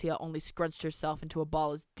 Maria Lucia only scrunched herself into a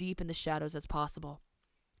ball as deep in the shadows as possible.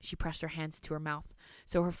 She pressed her hands to her mouth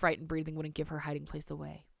so her frightened breathing wouldn't give her hiding place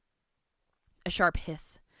away. A sharp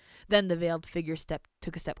hiss. Then the veiled figure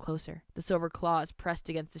took a step closer, the silver claws pressed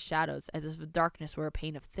against the shadows as if the darkness were a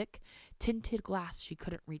pane of thick, tinted glass she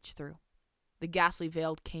couldn't reach through. The ghastly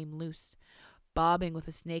veil came loose, bobbing with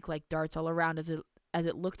the snake-like darts all around as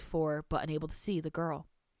it looked for, but unable to see, the girl.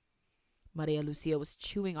 Maria Lucia was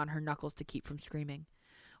chewing on her knuckles to keep from screaming.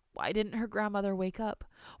 Why didn't her grandmother wake up?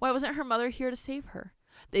 Why wasn't her mother here to save her?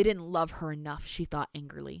 They didn't love her enough, she thought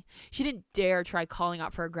angrily. She didn't dare try calling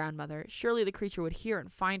out for her grandmother. Surely the creature would hear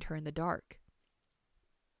and find her in the dark.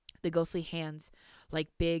 The ghostly hands,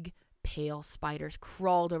 like big, pale spiders,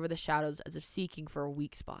 crawled over the shadows as if seeking for a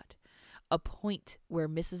weak spot. A point where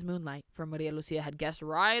Mrs. Moonlight, for Maria Lucia had guessed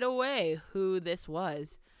right away who this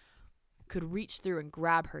was, could reach through and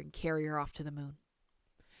grab her and carry her off to the moon.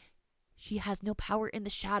 She has no power in the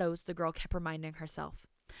shadows, the girl kept reminding herself.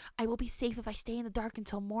 I will be safe if I stay in the dark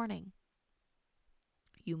until morning.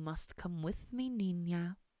 You must come with me,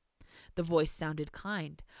 Niña. The voice sounded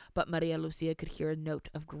kind, but Maria Lucia could hear a note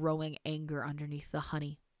of growing anger underneath the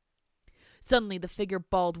honey. Suddenly, the figure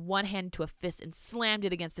balled one hand to a fist and slammed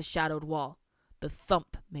it against the shadowed wall. The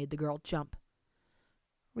thump made the girl jump.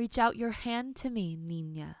 Reach out your hand to me,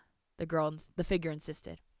 Niña, the figure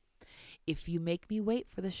insisted. If you make me wait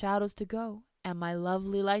for the shadows to go and my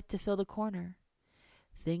lovely light to fill the corner,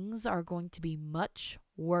 things are going to be much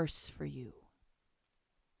worse for you.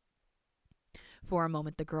 For a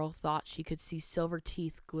moment, the girl thought she could see silver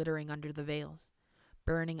teeth glittering under the veils.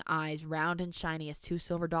 Burning eyes, round and shiny as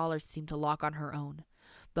 $2 seemed to lock on her own.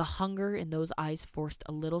 The hunger in those eyes forced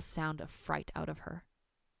a little sound of fright out of her.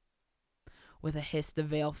 With a hiss, the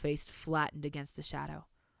veil face flattened against the shadow.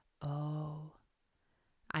 Oh,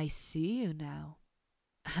 I see you now.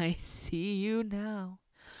 I see you now.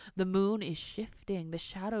 The moon is shifting. The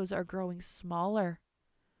shadows are growing smaller.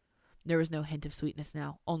 There was no hint of sweetness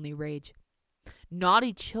now, only rage.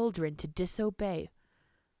 Naughty children to disobey.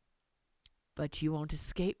 But you won't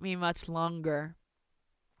escape me much longer.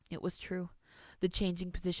 It was true. The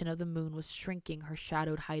changing position of the moon was shrinking her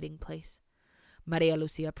shadowed hiding place. Maria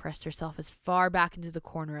Lucia pressed herself as far back into the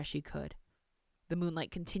corner as she could. The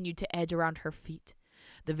moonlight continued to edge around her feet.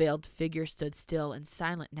 The veiled figure stood still and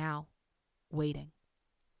silent now, waiting.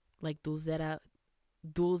 Like Dulzura.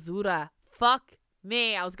 Fuck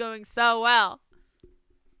me, I was going so well.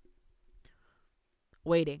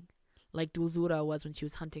 Waiting, like Dulzura was when she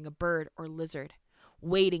was hunting a bird or lizard.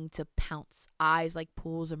 Waiting to pounce, eyes like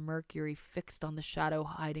pools of mercury fixed on the shadow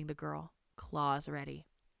hiding the girl, claws ready.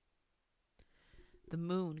 The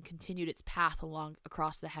moon continued its path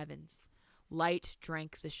across the heavens. Light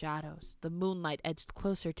drank the shadows. The moonlight edged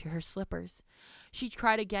closer to her slippers. She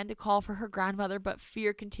tried again to call for her grandmother, but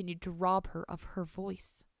fear continued to rob her of her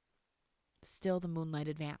voice. Still the moonlight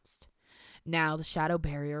advanced. Now the shadow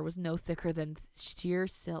barrier was no thicker than sheer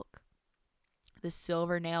silk. The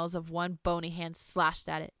silver nails of one bony hand slashed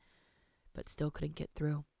at it, but still couldn't get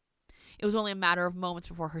through. It was only a matter of moments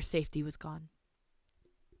before her safety was gone.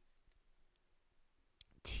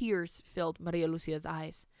 Tears filled Maria Lucia's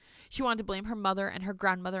eyes. She wanted to blame her mother and her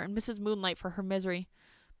grandmother and Mrs. Moonlight for her misery,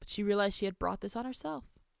 but she realized she had brought this on herself.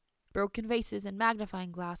 Broken vases and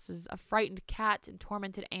magnifying glasses, a frightened cat and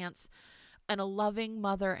tormented ants, and a loving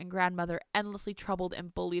mother and grandmother endlessly troubled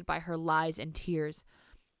and bullied by her lies and tears.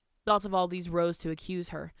 Thoughts of all these rose to accuse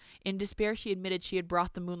her. In despair, she admitted she had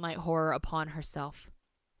brought the moonlight horror upon herself.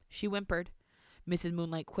 She whimpered. Mrs.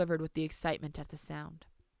 Moonlight quivered with the excitement at the sound.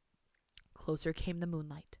 Closer came the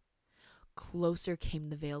moonlight. Closer came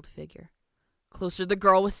the veiled figure. Closer the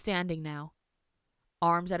girl was standing now,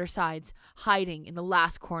 arms at her sides, hiding in the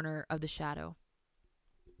last corner of the shadow.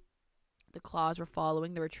 The claws were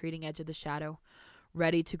following the retreating edge of the shadow,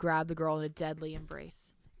 ready to grab the girl in a deadly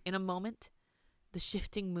embrace. In a moment, the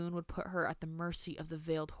shifting moon would put her at the mercy of the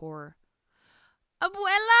veiled horror.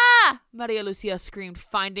 "Abuela!" Maria Lucia screamed,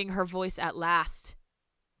 finding her voice at last.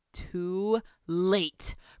 Too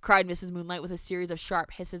late, cried Mrs. Moonlight with a series of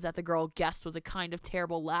sharp hisses that the girl guessed was a kind of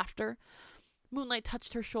terrible laughter. Moonlight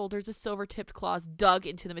touched her shoulders. The silver-tipped claws dug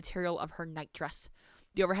into the material of her nightdress.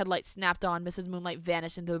 The overhead light snapped on. Mrs. Moonlight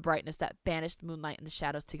vanished into the brightness that banished Moonlight and the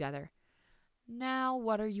shadows together. "Now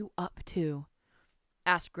what are you up to?"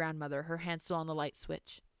 asked Grandmother, her hand still on the light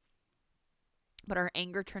switch. But her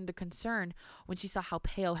anger turned to concern when she saw how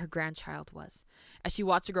pale her grandchild was. As she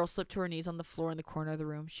watched the girl slip to her knees on the floor in the corner of the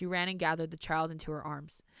room, she ran and gathered the child into her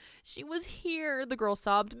arms. "She was here," the girl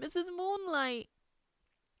sobbed. "Mrs. Moonlight."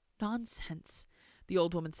 "Nonsense," the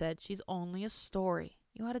old woman said. "She's only a story.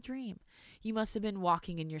 You had a dream. You must have been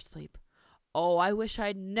walking in your sleep. Oh, I wish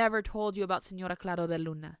I'd never told you about Señora Claro de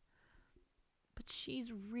Luna." "But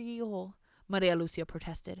she's real," Maria Lucia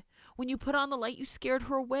protested. "When you put on the light, you scared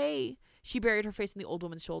her away." She buried her face in the old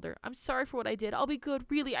woman's shoulder. "I'm sorry for what I did. I'll be good.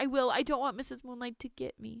 Really, I will. I don't want Mrs. Moonlight to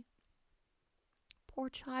get me." Poor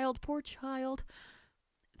child, poor child.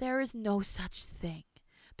 "There is no such thing,"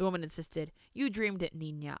 the woman insisted. "You dreamed it,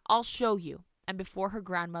 Nina. I'll show you." And before her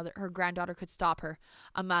granddaughter could stop her,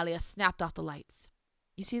 Amalia snapped off the lights.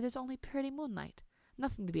 "You see, there's only pretty moonlight.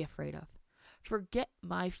 Nothing to be afraid of. Forget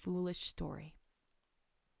my foolish story."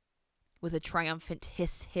 With a triumphant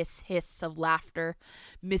hiss, hiss, hiss of laughter,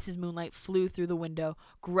 Mrs. Moonlight flew through the window,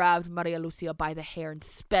 grabbed Maria Lucia by the hair, and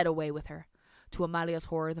sped away with her. To Amalia's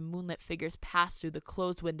horror, the moonlit figures passed through the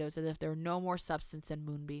closed windows as if there were no more substance than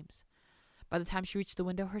moonbeams. By the time she reached the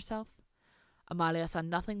window herself, Amalia saw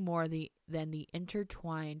nothing more than the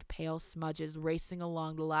intertwined pale smudges racing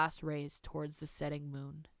along the last rays towards the setting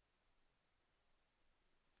moon.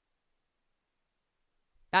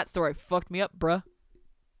 That story fucked me up, bruh.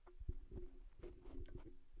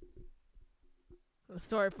 The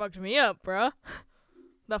story fucked me up, bruh.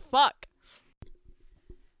 The fuck?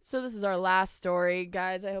 So this is our last story,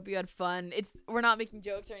 guys. I hope you had fun. We're not making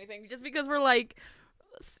jokes or anything, just because we're like,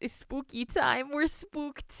 it's spooky time. We're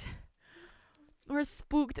spooked. We're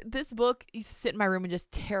spooked. This book used to sit in my room and just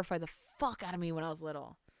terrify the fuck out of me when I was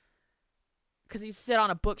little. Because you sit on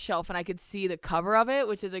a bookshelf and I could see the cover of it,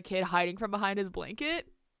 which is a kid hiding from behind his blanket.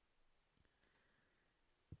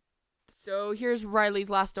 So here's Riley's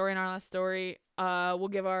last story and our last story. We'll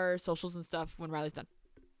give our socials and stuff when Riley's done.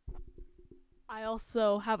 I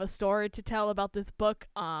also have a story to tell about this book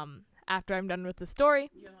after I'm done with the story.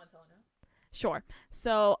 Do you want to tell it now? Sure.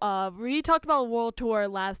 So we talked about World Tour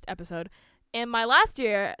last episode. In my last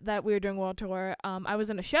year that we were doing World Tour, I was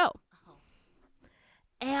in a show. Oh.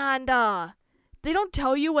 And they don't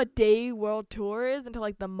tell you what day World Tour is until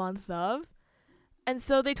like the month of. And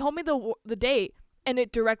so they told me the date, and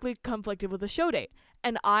it directly conflicted with the show date.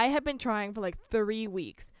 And I had been trying for like 3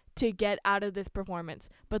 weeks to get out of this performance,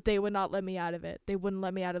 but they would not let me out of it. They wouldn't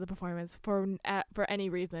let me out of the performance for any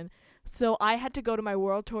reason. So I had to go to my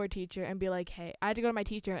World Tour teacher and be like, hey, I had to go to my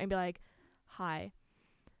teacher and be like, hi,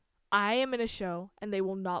 I am in a show and they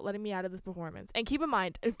will not let me out of this performance. And keep in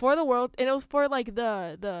mind, for the world, and it was for like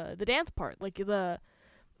the dance part, like because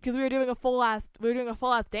we were doing a full ass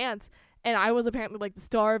dance, and I was apparently like the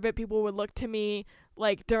star of it. People would look to me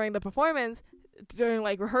like during the performance, during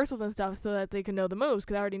like rehearsals and stuff, so that they could know the moves,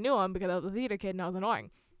 because I already knew them because I was a theater kid and I was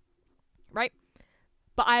annoying, right?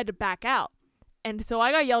 But I had to back out, and so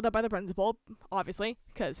I got yelled at by the principal, obviously,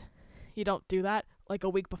 because you don't do that like a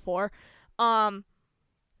week before.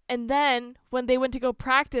 And then when they went to go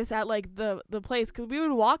practice at like the place, because we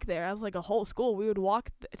would walk there as like a whole school, we would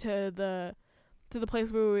walk to the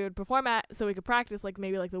place where we would perform at, so we could practice like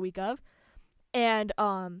maybe like the week of, and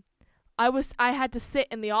I had to sit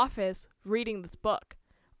in the office reading this book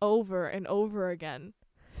over and over again.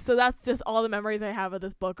 So that's just all the memories I have of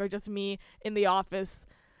this book, are just me in the office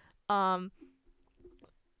in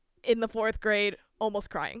the 4th grade almost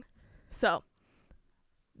crying. So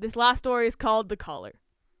this last story is called The Caller.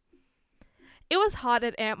 It was hot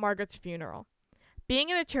at Aunt Margaret's funeral. Being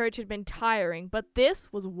in a church had been tiring, but this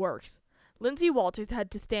was worse. Lindsay Walters had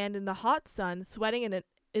to stand in the hot sun, sweating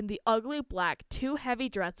in the ugly black, too heavy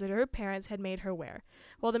dress that her parents had made her wear,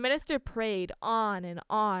 while the minister prayed on and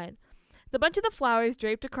on. The bunch of the flowers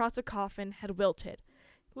draped across the coffin had wilted.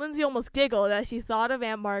 Lindsay almost giggled as she thought of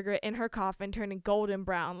Aunt Margaret in her coffin turning golden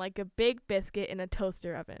brown like a big biscuit in a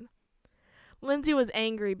toaster oven. Lindsay was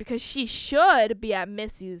angry because she should be at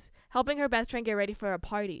Missy's, helping her best friend get ready for a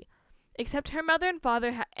party. Except her mother and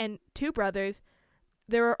father and 2 brothers,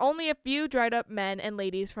 there were only a few dried-up men and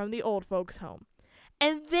ladies from the old folks' home.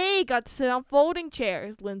 And they got to sit on folding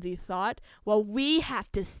chairs, Lindsay thought, while we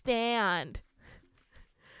have to stand.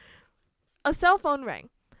 A cell phone rang.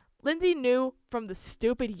 Lindsay knew from the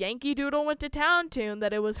stupid Yankee Doodle Went to Town tune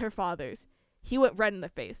that it was her father's. He went red in the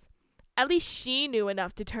face. At least she knew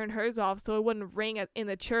enough to turn hers off so it wouldn't ring in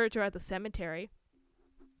the church or at the cemetery.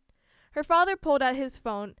 Her father pulled out his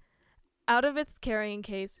phone out of its carrying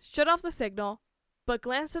case, shut off the signal, but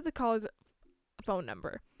glanced at the caller's phone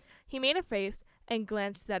number. He made a face and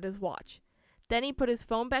glanced at his watch. Then he put his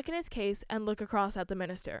phone back in its case and looked across at the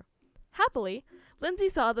minister. Happily, Lindsay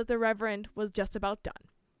saw that the reverend was just about done.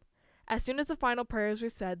 As soon as the final prayers were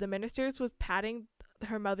said, the minister was patting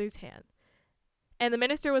her mother's hand.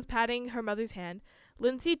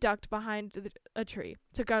 Lindsay ducked behind a tree,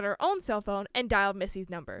 took out her own cell phone, and dialed Missy's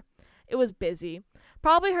number. It was busy.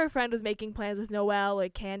 Probably her friend was making plans with Noelle or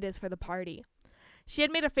Candace for the party. She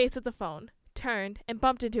had made a face at the phone, turned, and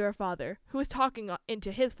bumped into her father, who was talking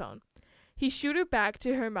into his phone. He shooted back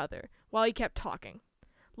to her mother while he kept talking.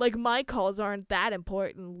 Like my calls aren't that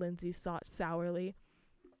important, Lindsay thought sourly.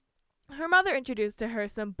 Her mother introduced to her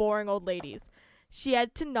some boring old ladies. She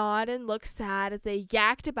had to nod and look sad as they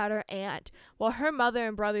yacked about her aunt, while her mother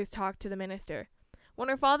and brothers talked to the minister. When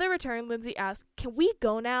her father returned, Lindsay asked, "Can we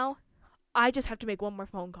go now?" "I just have to make one more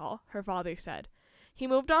phone call," her father said. He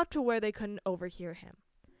moved off to where they couldn't overhear him.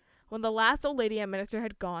 When the last old lady and minister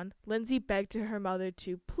had gone, Lindsay begged to her mother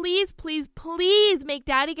to, "Please, please, please make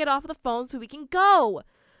Daddy get off the phone so we can go."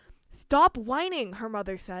 "Stop whining," her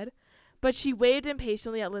mother said. But she waved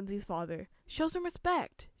impatiently at Lindsay's father. "Show some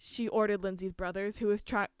respect," she ordered Lindsay's brothers, who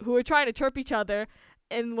were trying to chirp each other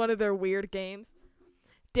in one of their weird games.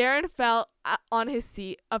 Darren fell on his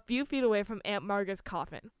seat a few feet away from Aunt Margaret's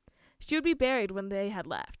coffin. She would be buried when they had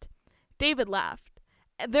left. David laughed.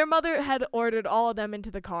 Their mother had ordered all of them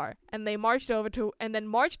into the car, and they marched over to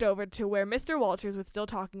where Mr. Walters was still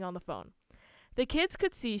talking on the phone. The kids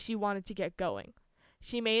could see she wanted to get going.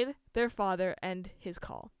 She made their father end his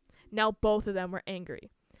call. Now both of them were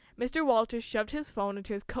angry. Mr. Walters shoved his phone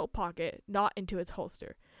into his coat pocket, not into its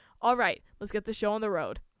holster. "All right, let's get the show on the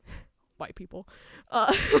road." White people.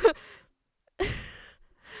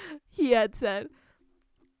 He had said.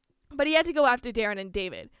 But he had to go after Darren and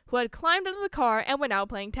David, who had climbed into the car and were now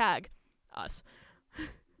playing tag. Us.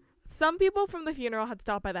 Some people from the funeral had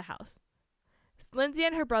stopped by the house. Lindsay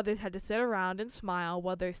and her brothers had to sit around and smile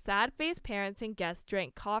while their sad-faced parents and guests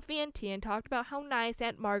drank coffee and tea and talked about how nice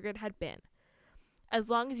Aunt Margaret had been. "As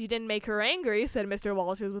long as you didn't make her angry," said Mr.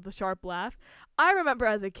 Walters with a sharp laugh. "I remember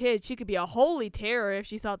as a kid she could be a holy terror if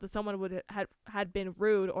she thought that someone had been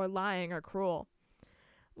rude or lying or cruel."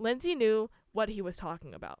 Lindsay knew what he was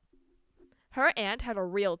talking about. Her aunt had a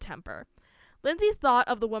real temper. Lindsay thought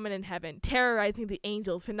of the woman in heaven, terrorizing the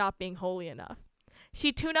angels for not being holy enough.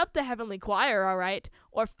 She'd tune up the heavenly choir, all right,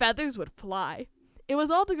 or feathers would fly. It was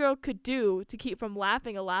all the girl could do to keep from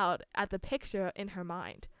laughing aloud at the picture in her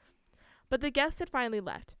mind. But the guests had finally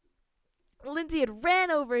left. Lindsay had ran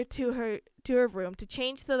over to her room to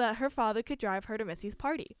change so that her father could drive her to Missy's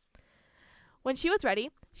party. When she was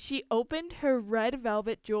ready, she opened her red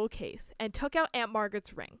velvet jewel case and took out Aunt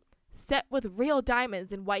Margaret's ring, set with real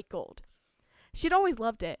diamonds and white gold. She'd always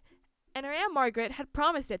loved it, and her Aunt Margaret had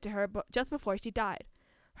promised it to her just before she died.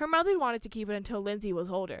 Her mother wanted to keep it until Lindsay was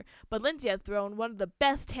older, but Lindsay had thrown one of the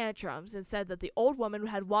best tantrums and said that the old woman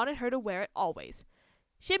had wanted her to wear it always.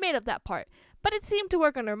 She had made up that part, but it seemed to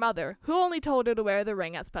work on her mother, who only told her to wear the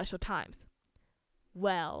ring at special times.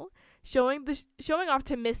 Well, showing off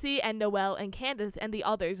to Missy and Noelle and Candace and the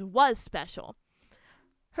others was special.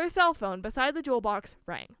 Her cell phone beside the jewel box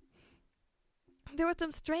rang. There was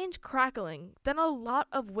some strange crackling, then a lot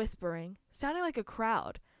of whispering, sounding like a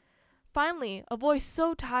crowd. Finally, a voice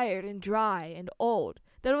so tired and dry and old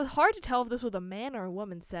that it was hard to tell if this was a man or a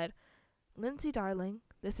woman said, "Lindsay, darling,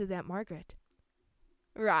 this is Aunt Margaret."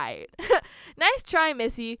 Right. Nice try,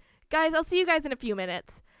 Missy. Guys, I'll see you guys in a few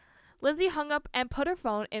minutes. Lindsay hung up and put her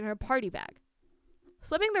phone in her party bag.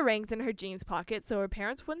 Slipping the rings in her jeans pocket so her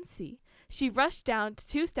parents wouldn't see, she rushed down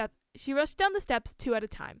the steps 2 at a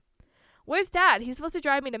time. "Where's Dad? He's supposed to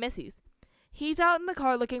drive me to Missy's." "He's out in the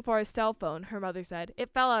car looking for his cell phone," her mother said.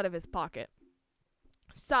 "It fell out of his pocket."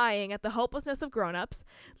 Sighing at the hopelessness of grown-ups,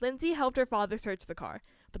 Lindsay helped her father search the car,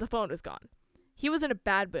 but the phone was gone. He was in a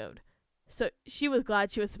bad mood, so she was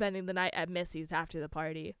glad she was spending the night at Missy's after the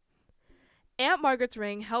party. Aunt Margaret's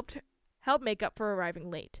ring helped make up for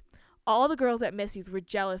arriving late. All the girls at Missy's were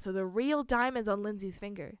jealous of the real diamonds on Lindsay's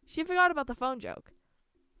finger. She forgot about the phone joke.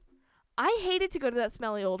 "I hated to go to that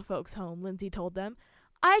smelly old folks' home," Lindsay told them.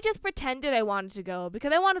 "I just pretended I wanted to go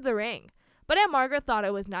because I wanted the ring. But Aunt Margaret thought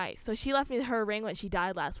it was nice, so she left me her ring when she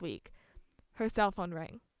died last week." Her cell phone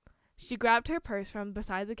rang. She grabbed her purse from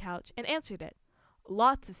beside the couch and answered it.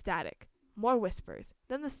 Lots of static, more whispers,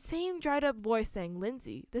 then the same dried-up voice saying,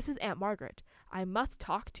 "Lindsay, this is Aunt Margaret. I must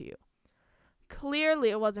talk to you." Clearly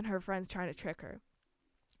it wasn't her friends trying to trick her.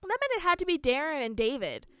 That meant it had to be Darren and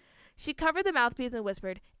David. She covered the mouthpiece and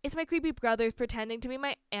whispered, "It's my creepy brothers pretending to be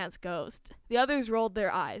my aunt's ghost." The others rolled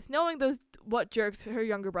their eyes, knowing what jerks her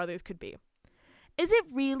younger brothers could be. "Is it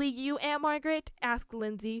really you, Aunt Margaret?" asked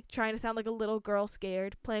Lindsay, trying to sound like a little girl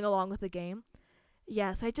scared, playing along with the game.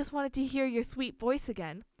 "Yes, I just wanted to hear your sweet voice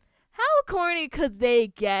again." How corny could they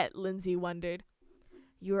get, Lindsay wondered.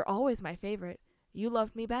 "You were always my favorite. You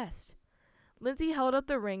loved me best." Lindsay held up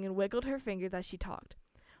the ring and wiggled her fingers as she talked.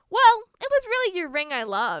 "Well, it was really your ring I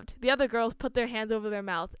loved." The other girls put their hands over their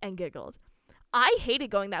mouth and giggled. "I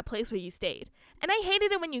hated going that place where you stayed. And I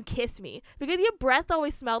hated it when you kissed me, because your breath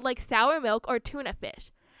always smelled like sour milk or tuna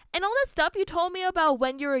fish. And all that stuff you told me about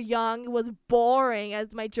when you were young was boring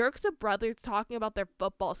as my jerks of brothers talking about their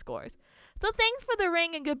football scores. So thanks for the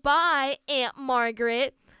ring and goodbye, Aunt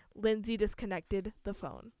Margaret." Lindsay disconnected the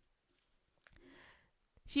phone.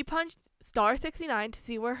 She punched *69 to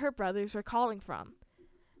see where her brothers were calling from.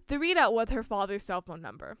 The readout was her father's cell phone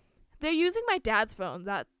number. "They're using my dad's phone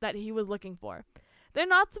that he was looking for. They're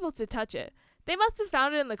not supposed to touch it. They must have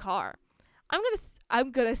found it in the car.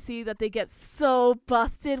 I'm gonna see that they get so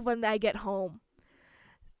busted when I get home."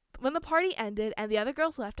 When the party ended and the other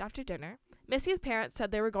girls left after dinner, Missy's parents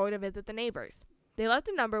said they were going to visit the neighbors. They left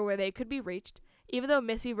a number where they could be reached, even though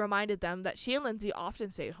Missy reminded them that she and Lindsay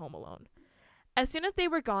often stayed home alone. As soon as they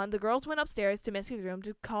were gone, the girls went upstairs to Missy's room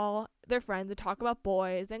to call their friends and talk about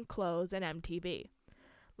boys and clothes and MTV.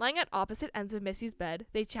 Lying at opposite ends of Missy's bed,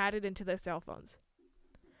 they chatted into their cell phones.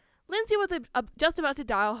 Lindsay was just about to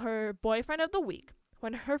dial her boyfriend of the week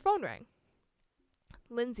when her phone rang.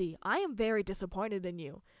 "Lindsay, I am very disappointed in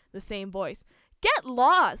you." The same voice. "Get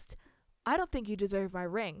lost! I don't think you deserve my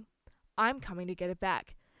ring. I'm coming to get it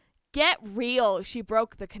back." "Get real!" She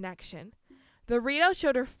broke the connection. The readout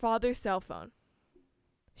showed her father's cell phone.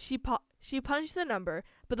 She punched the number,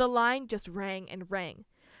 but the line just rang and rang.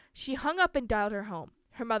 She hung up and dialed her home.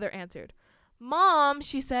 Her mother answered. "Mom,"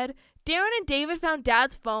 she said, "Darren and David found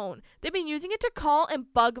Dad's phone. They've been using it to call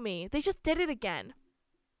and bug me. They just did it again."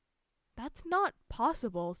 "That's not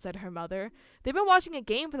possible," said her mother. "They've been watching a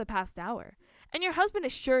game for the past hour. And your husband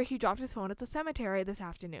is sure he dropped his phone at the cemetery this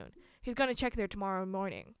afternoon. He's going to check there tomorrow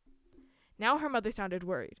morning." Now her mother sounded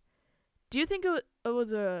worried. Do you think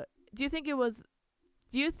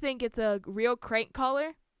it's a real crank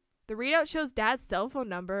caller?" "The readout shows Dad's cell phone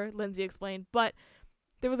number," Lindsay explained, but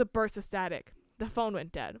there was a burst of static. The phone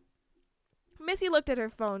went dead. Missy looked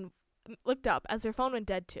up as her phone went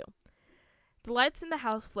dead too. The lights in the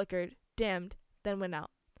house flickered, dimmed, then went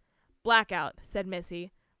out. Blackout, said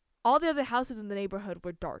Missy. All the other houses in the neighborhood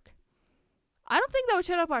were dark. I don't think that would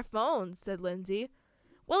shut off our phones, said Lindsay.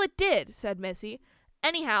 Well, it did, said Missy.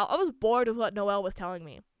 Anyhow, I was bored with what Noelle was telling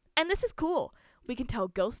me. And this is cool. We can tell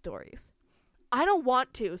ghost stories. I don't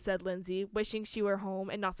want to, said Lindsay, wishing she were home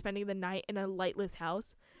and not spending the night in a lightless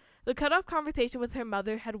house. The cut-off conversation with her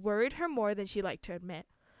mother had worried her more than she liked to admit.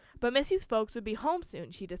 But Missy's folks would be home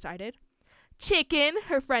soon, she decided. Chicken,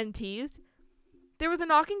 her friend teased. There was a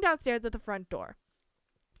knocking downstairs at the front door.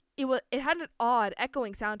 It had an odd,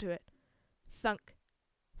 echoing sound to it. Thunk,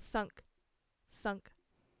 thunk, thunk.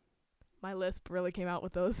 My lisp really came out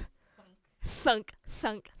with those. Thunk,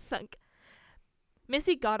 thunk, thunk.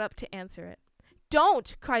 Missy got up to answer it.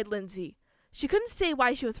 Don't, cried Lindsay. She couldn't say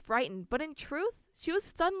why she was frightened, but in truth, she was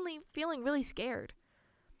suddenly feeling really scared.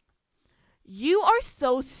 You are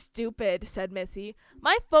so stupid, said Missy.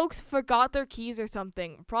 My folks forgot their keys or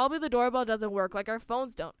something. Probably the doorbell doesn't work like our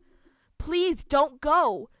phones don't. Please don't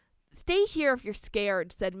go. Stay here if you're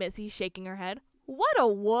scared, said Missy, shaking her head. What a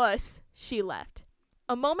wuss. She left.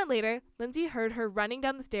 A moment later, Lindsay heard her running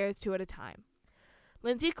down the stairs 2 at a time.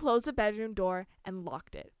 Lindsay closed the bedroom door and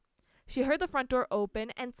locked it. She heard the front door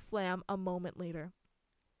open and slam a moment later.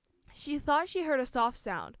 She thought she heard a soft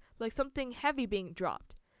sound, like something heavy being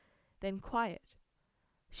dropped. Then quiet.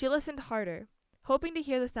 She listened harder, hoping to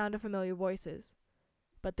hear the sound of familiar voices.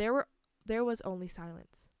 But there was only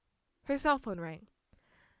silence. Her cell phone rang.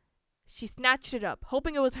 She snatched it up,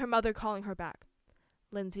 hoping it was her mother calling her back.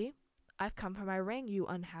 Lindsay, I've come for my ring, you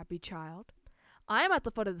unhappy child. I am at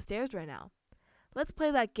the foot of the stairs right now. Let's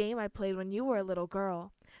play that game I played when you were a little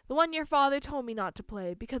girl. The one your father told me not to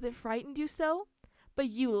play because it frightened you so. But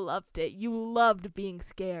you loved it. You loved being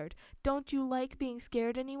scared. Don't you like being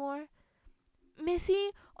scared anymore?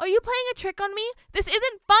 Missy, are you playing a trick on me? This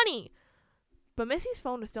isn't funny. But Missy's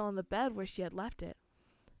phone was still on the bed where she had left it.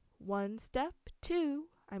 1 step, 2.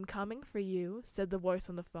 I'm coming for you, said the voice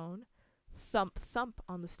on the phone. Thump, thump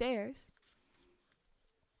on the stairs.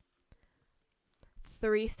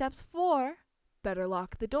 3 steps, 4. Better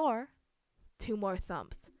lock the door. 2 more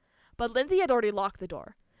thumps. But Lindsay had already locked the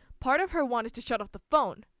door. Part of her wanted to shut off the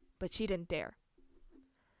phone, but she didn't dare.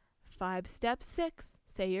 5 steps, 6.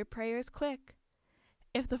 Say your prayers quick.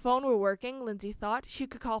 If the phone were working, Lindsay thought, she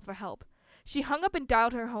could call for help. She hung up and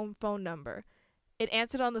dialed her home phone number. It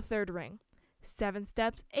answered on the 3rd ring. 7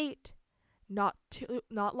 steps, 8. Not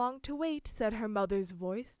long to wait, said her mother's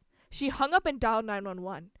voice. She hung up and dialed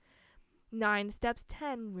 911. 9 steps,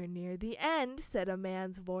 10. We're near the end, said a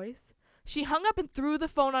man's voice. She hung up and threw the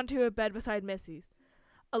phone onto a bed beside Missy's.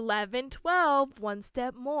 11, 12. 1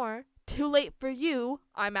 step more. Too late for you.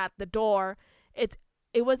 I'm at the door. It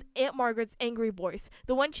was Aunt Margaret's angry voice,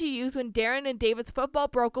 the one she used when Darren and David's football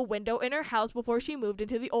broke a window in her house before she moved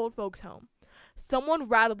into the old folks' home. Someone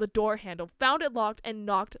rattled the door handle, found it locked, and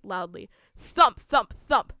knocked loudly. Thump, thump,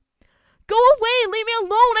 thump. Go away! Leave me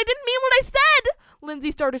alone! I didn't mean what I said!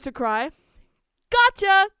 Lindsay started to cry.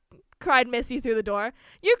 Gotcha! Cried Missy through the door.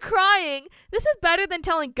 You're crying! This is better than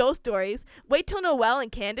telling ghost stories. Wait till Noelle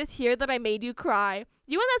and Candace hear that I made you cry.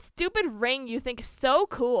 You and that stupid ring you think is so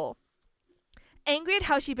cool. Angry at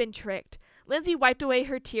how she'd been tricked, Lindsay wiped away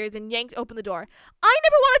her tears and yanked open the door. I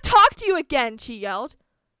never want to talk to you again, she yelled.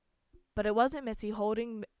 But it wasn't Missy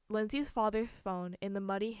holding Lindsay's father's phone in the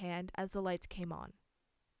muddy hand as the lights came on.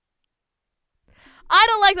 I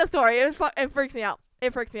don't like the story. It freaks me out.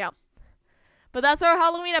 It freaks me out. But that's our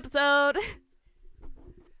Halloween episode.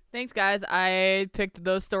 Thanks, guys. I picked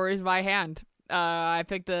those stories by hand. I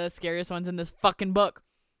picked the scariest ones in this fucking book.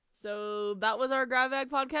 So that was our Grab Bag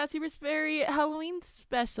Podcast Super Scary Halloween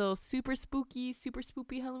Special. Super spooky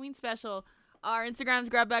Halloween special. Our Instagram's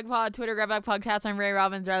Grab Bag Pod, Twitter Grab Bag Podcast. I'm Ray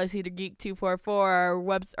Robbins, Riley Cedar Geek 244.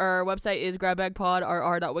 Our website is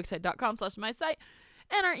grabbagpodrr.wixsite.com/my site.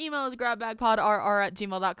 And our email is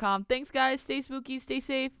grabbagpodrr@gmail.com. Thanks, guys. Stay spooky. Stay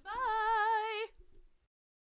safe. Bye.